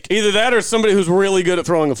fake. Either that or somebody who's really good at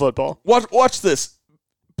throwing a football. Watch this.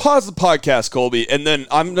 Pause the podcast, Colby, and then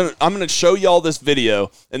I'm gonna show y'all this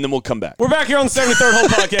video, and then we'll come back. We're back here on the 73rd Hole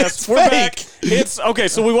Podcast. We're back. It's okay.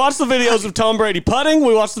 So we watched the videos of Tom Brady putting.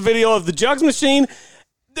 We watched the video of the jugs machine.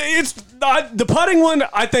 It's not, the putting one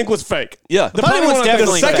I think was fake. Yeah, the putting one's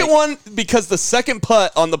definitely the second one, because the second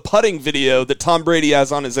putt on the putting video that Tom Brady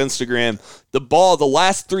has on his Instagram, the ball, the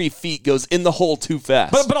last 3 feet goes in the hole too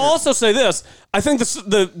fast. But I'll also say this: I think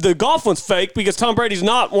the golf one's fake because Tom Brady's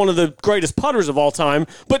not one of the greatest putters of all time,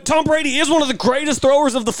 but Tom Brady is one of the greatest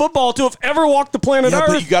throwers of the football to have ever walked the planet Earth.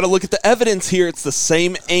 But you got to look at the evidence here. It's the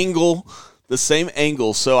same angle.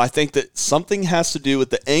 So I think that something has to do with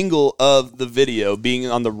the angle of the video being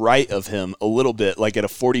on the right of him a little bit, like at a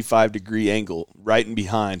 45-degree angle, right and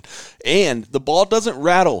behind. And the ball doesn't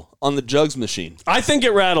rattle on the jugs machine. I think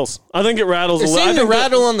it rattles. It seemed to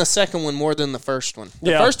rattle on the second one more than the first one.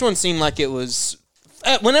 The first one seemed like it was...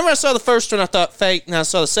 Whenever I saw the first one, I thought fake, and I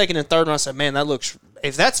saw the second and third one, I said, man, that looks...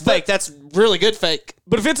 If that's fake, that's really good fake.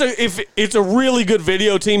 But if it's a really good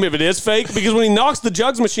video team, if it is fake, because when he knocks the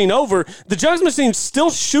jugs machine over, the jugs machine still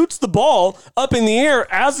shoots the ball up in the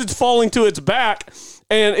air as it's falling to its back,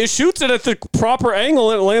 and it shoots it at the proper angle,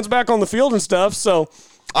 and it lands back on the field and stuff. So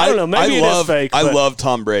I don't know. Maybe it is fake. I love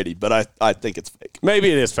Tom Brady, but I think it's fake.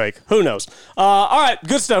 Maybe it is fake. Who knows? All right,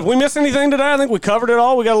 good stuff. We missed anything today? I think we covered it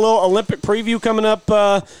all. We got a little Olympic preview coming up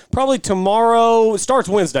probably tomorrow. It starts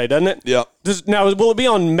Wednesday, doesn't it? Yeah. Now, will it be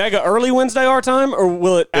on mega early Wednesday our time, or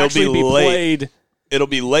will it actually be played? It'll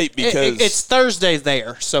be late because it's Thursday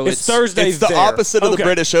there, so it's Thursday. It's the opposite of the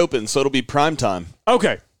British Open, so it'll be prime time.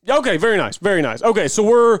 Okay, very nice, very nice. Okay, so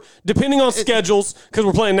we're, depending on schedules, because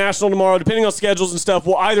we're playing National tomorrow, depending on schedules and stuff,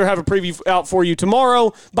 we'll either have a preview out for you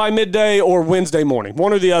tomorrow by midday or Wednesday morning.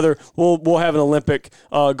 One or the other, we'll have an Olympic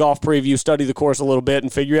golf preview, study the course a little bit,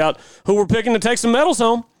 and figure out who we're picking to take some medals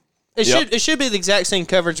home. It should be the exact same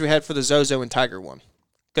coverage we had for the Zozo and Tiger one,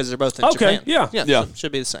 because they're both in Japan. Yeah. So it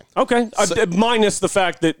should be the same. Okay, minus the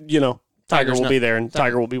fact that, Tiger will be there and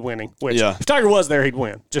Tiger will be winning. Which, if Tiger was there, he'd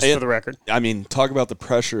win, just for the record. I mean, talk about the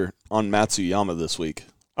pressure on Matsuyama this week.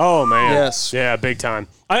 Oh, man. Yes. Yeah, big time.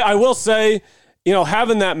 I will say,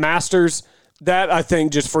 having that Masters, that I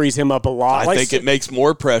think just frees him up a lot. I think it makes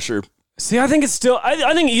more pressure. See, I think it's still –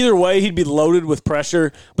 I think either way he'd be loaded with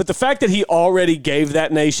pressure. But the fact that he already gave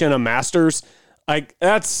that nation a Masters –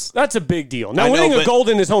 that's a big deal. Now, winning a gold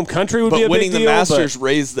in his home country would be a big deal. But winning the Masters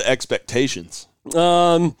raised the expectations.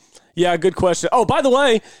 Yeah, good question. Oh, by the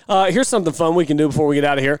way, here's something fun we can do before we get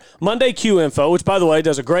out of here. Monday Q Info, which, by the way,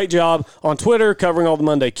 does a great job on Twitter covering all the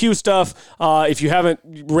Monday Q stuff. If you haven't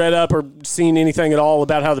read up or seen anything at all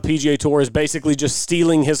about how the PGA Tour is basically just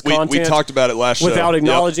stealing his content. We talked about it last show. Without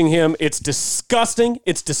acknowledging him. It's disgusting.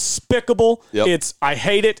 It's despicable. I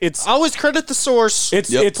hate it. It's always credit the source.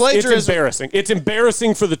 It's embarrassing. It's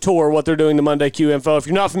embarrassing for the tour what they're doing to Monday Q Info. If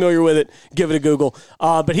you're not familiar with it, give it a Google.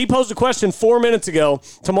 But he posed a question 4 minutes ago.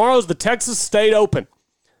 Tomorrow's the Texas State Open.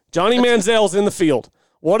 Johnny Manziel's in the field.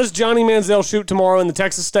 What does Johnny Manziel shoot tomorrow in the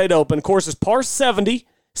Texas State Open? Course is par 70,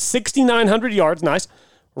 6,900 yards. Nice.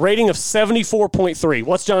 Rating of 74.3.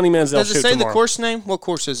 What's Johnny Manziel shoot tomorrow? Does it say the course name? What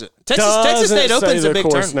course is it? Texas State Open is a big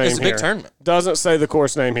tournament. It's a big tournament. Doesn't say the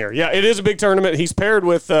course name here. Yeah, it is a big tournament. He's paired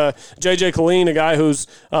with J.J. Colleen, a guy who's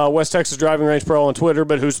West Texas Driving Range Pro on Twitter,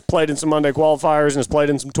 but who's played in some Monday qualifiers and has played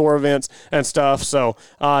in some tour events and stuff. So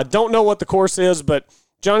don't know what the course is, but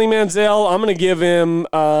Johnny Manziel, I'm going to give him...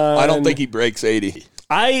 I don't think he breaks 80.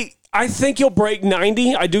 I think he'll break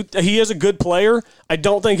 90. He is a good player. I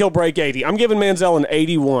don't think he'll break 80. I'm giving Manziel an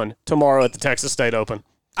 81 tomorrow at the Texas State Open.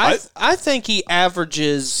 I think he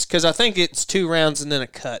averages, because I think it's 2 rounds and then a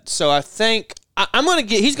cut. So I think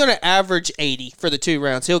he's going to average 80 for the 2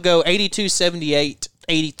 rounds. He'll go 82, 78,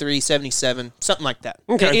 83, 77, something like that.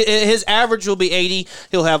 Okay. His average will be 80.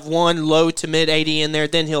 He'll have one low to mid 80 in there.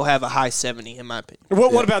 Then he'll have a high 70, in my opinion.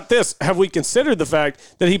 What about this? Have we considered the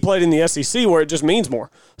fact that he played in the SEC where it just means more?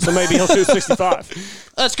 So maybe he'll shoot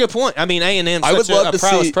 65. That's a good point. I mean, A&M's such a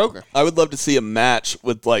prowess program. I would love to see a match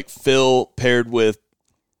with like Phil paired with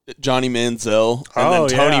Johnny Manziel and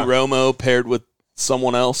then Tony Romo paired with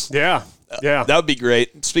someone else. Yeah. That would be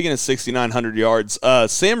great. Speaking of 6,900 yards,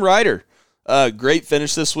 Sam Ryder, great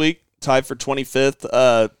finish this week, tied for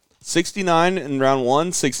 25th. 69 in round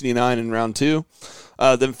 1, 69 in round 2.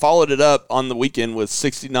 Then followed it up on the weekend with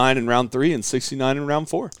 69 in round 3 and 69 in round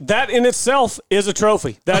 4. That in itself is a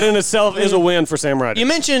trophy. That in itself is a win for Sam Ryder. You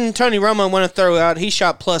mentioned Tony Romo. I want to throw out, he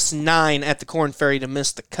shot +9 at the Korn Ferry to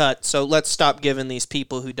miss the cut. So let's stop giving these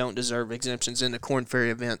people who don't deserve exemptions in the Korn Ferry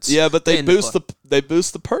events. Yeah, but they boost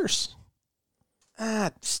the purse.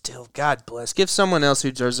 Still, God bless. Give someone else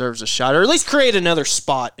who deserves a shot, or at least create another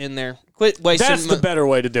spot in there. Quit wasting. That's the better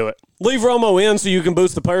way to do it. Leave Romo in so you can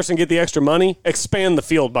boost the purse and get the extra money. Expand the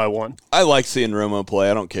field by 1. I like seeing Romo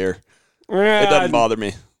play. I don't care. It doesn't bother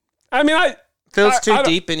me. I mean, feels too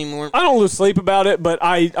deep anymore. I don't lose sleep about it, but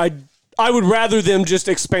I would rather them just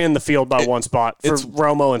expand the field by 1 spot for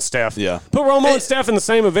Romo and Steph. Yeah. Put Romo and Steph in the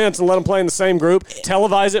same events and let them play in the same group.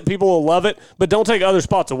 Televise it. People will love it, but don't take other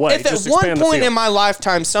spots away. If at one point in my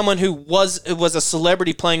lifetime someone who was a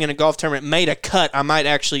celebrity playing in a golf tournament made a cut, I might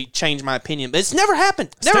actually change my opinion. But it's never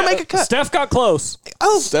happened. Never make a cut. Steph got close.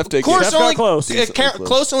 Oh, Steph got close.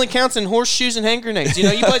 Close only counts in horseshoes and hand grenades. You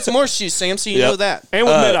played some horseshoes, Sam, so you know that. And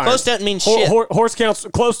with mid-irons. Close doesn't mean shit. Horse counts.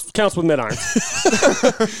 Close counts with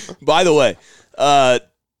mid-irons. By the way, I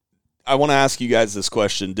want to ask you guys this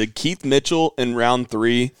question. Did Keith Mitchell in round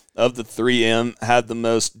 3 of the 3M have the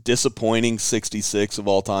most disappointing 66 of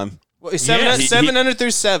all time? Well, 7 under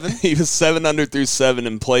through 7. He was 7 under through 7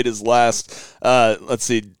 and played his last,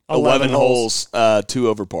 11 holes, 2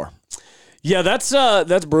 over par. Yeah,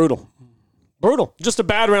 that's brutal. Brutal. Just a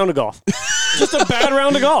bad round of golf. Just a bad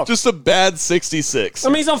round of golf. Just a bad 66. I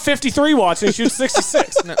mean, he's on 53 watts and he shoots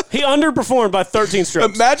 66. No. He underperformed by 13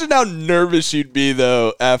 strokes. Imagine how nervous you'd be,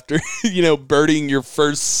 though, after, birdieing your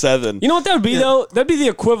first 7. You know what that would be, though? That'd be the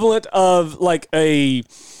equivalent of, like,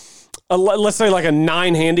 let's say, like a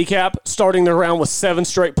 9 handicap, starting the round with 7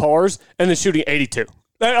 straight pars and then shooting 82.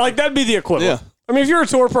 That'd be the equivalent. Yeah. I mean, if you're a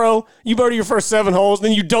tour pro, you birdie your first 7 holes,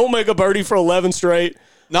 then you don't make a birdie for 11 straight.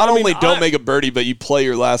 Not only don't make a birdie, but you play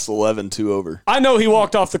your last 11 2 over. I know he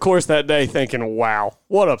walked off the course that day thinking, wow,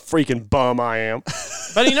 what a freaking bum I am.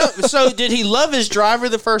 But so did he love his driver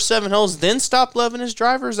the first 7 holes, then stop loving his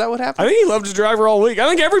driver? Is that what happened? I think he loved his driver all week. I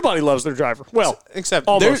think everybody loves their driver. Well, except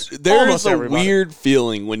almost. There's a weird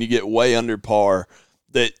feeling when you get way under par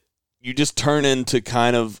that you just turn into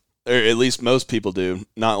kind of, or at least most people do,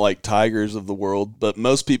 not like Tigers of the world, but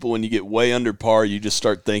most people, when you get way under par, you just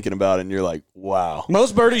start thinking about it and you're like, wow.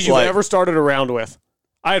 Most birdies you've ever started a round with.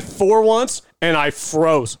 I had 4 once and I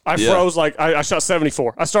froze. I shot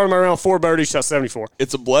 74. I started my round 4 birdies, shot 74.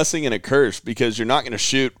 It's a blessing and a curse because you're not going to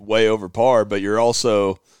shoot way over par, but you're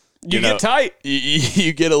also... You get tight.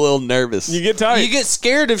 You get a little nervous. You get tight. You get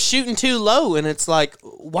scared of shooting too low, and it's like,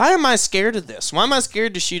 why am I scared of this? Why am I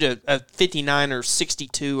scared to shoot a 59 or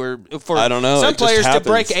 62 or for I don't know. Some players to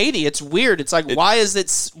break 80? It's weird. It's like, why is it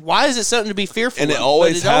something to be fearful and of? It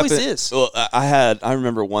always happens. Always is. Well, I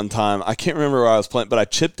remember one time, I can't remember where I was playing, but I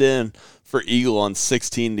chipped in for eagle on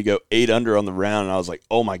 16 to go 8 under on the round, and I was like,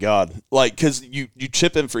 oh my god, like because you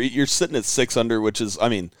chip in for you're sitting at 6 under, which is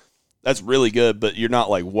that's really good, but you're not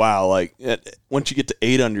like wow, like once you get to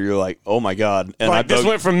 8 under, you're like oh my god. And I just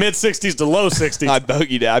went from mid 60s to low 60s. I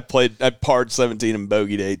bogeyed. I parred 17 and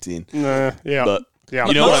bogeyed 18. Yeah, but yeah.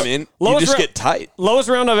 You know what I mean? You just get tight. Lowest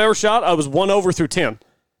round I've ever shot, I was 1 over through 10.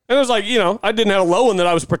 And it was like, I didn't have a low one that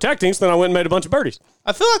I was protecting, so then I went and made a bunch of birdies.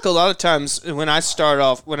 I feel like a lot of times when I started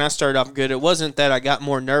off good, it wasn't that I got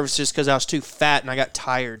more nervous just because I was too fat and I got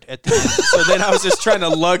tired at the end. So then I was just trying to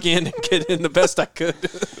lug in and get in the best I could.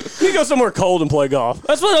 You go somewhere cold and play golf.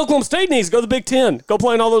 That's what Oklahoma State needs. Go to the Big Ten. Go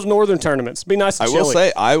play in all those northern tournaments. Be nice and chilly.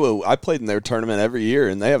 I will say, I played in their tournament every year,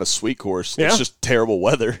 and they have a sweet course. Yeah? It's just terrible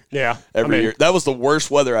weather. Yeah. Every year. That was the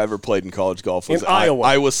worst weather I ever played in college golf. Was in Iowa.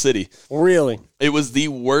 Iowa City. Really? It was the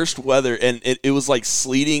worst weather, and it was like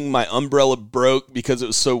sleeting. My umbrella broke because it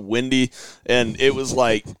was so windy, and it was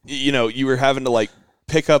like, you were having to like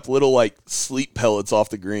pick up little like sleet pellets off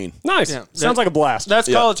the green. Nice. Yeah, sounds like a blast.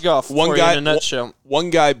 That's college golf. One guy in a nutshell. One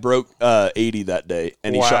guy broke 80 that day,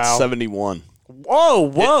 and he shot 71.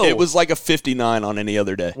 Whoa. It was like a 59 on any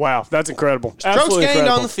other day. Wow, that's incredible. Strokes Absolutely gained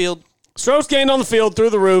incredible. on the field. Strokes gained on the field through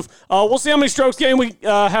the roof. We'll see how many strokes gained we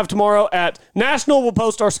have tomorrow at National. We'll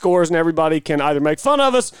post our scores, and everybody can either make fun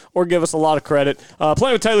of us or give us a lot of credit.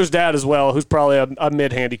 Playing with Taylor's dad as well, who's probably a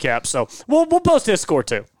mid-handicap. So we'll post his score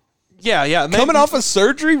too. Yeah. Coming off of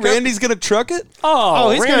surgery, Randy's going to truck it? Oh,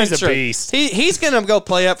 he's Randy's gonna a beast. He's going to go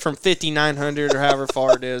play up from 5,900 or however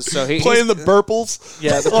far it is. So playing the burples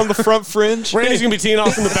on the front fringe. Randy's going to be teeing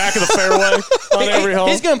off in the back of the fairway on every hole.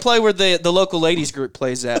 He's going to play where the local ladies group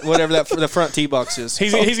plays at, whatever that the front tee box is.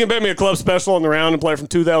 He's going to bet me a club special on the round and play from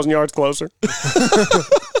 2,000 yards closer.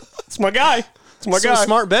 It's my guy. It's my guy.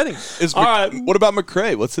 Smart betting. All right. What about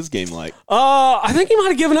McRae? What's his game like? I think he might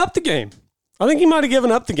have given up the game.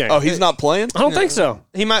 Oh, he's not playing? I don't think so.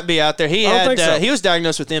 He might be out there. He was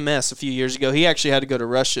diagnosed with MS a few years ago. He actually had to go to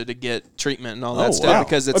Russia to get treatment and all that stuff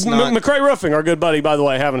because it's not. McRae Roofing, our good buddy, by the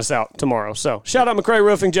way, having us out tomorrow. So shout out McRae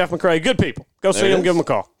Roofing, Jeff McRae. Good people. Go see him, give him a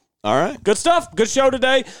call. All right. Good stuff. Good show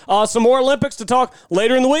today. Some more Olympics to talk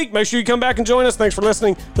later in the week. Make sure you come back and join us. Thanks for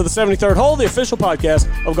listening to the 73rd Hole, the official podcast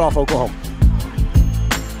of Golf Oklahoma.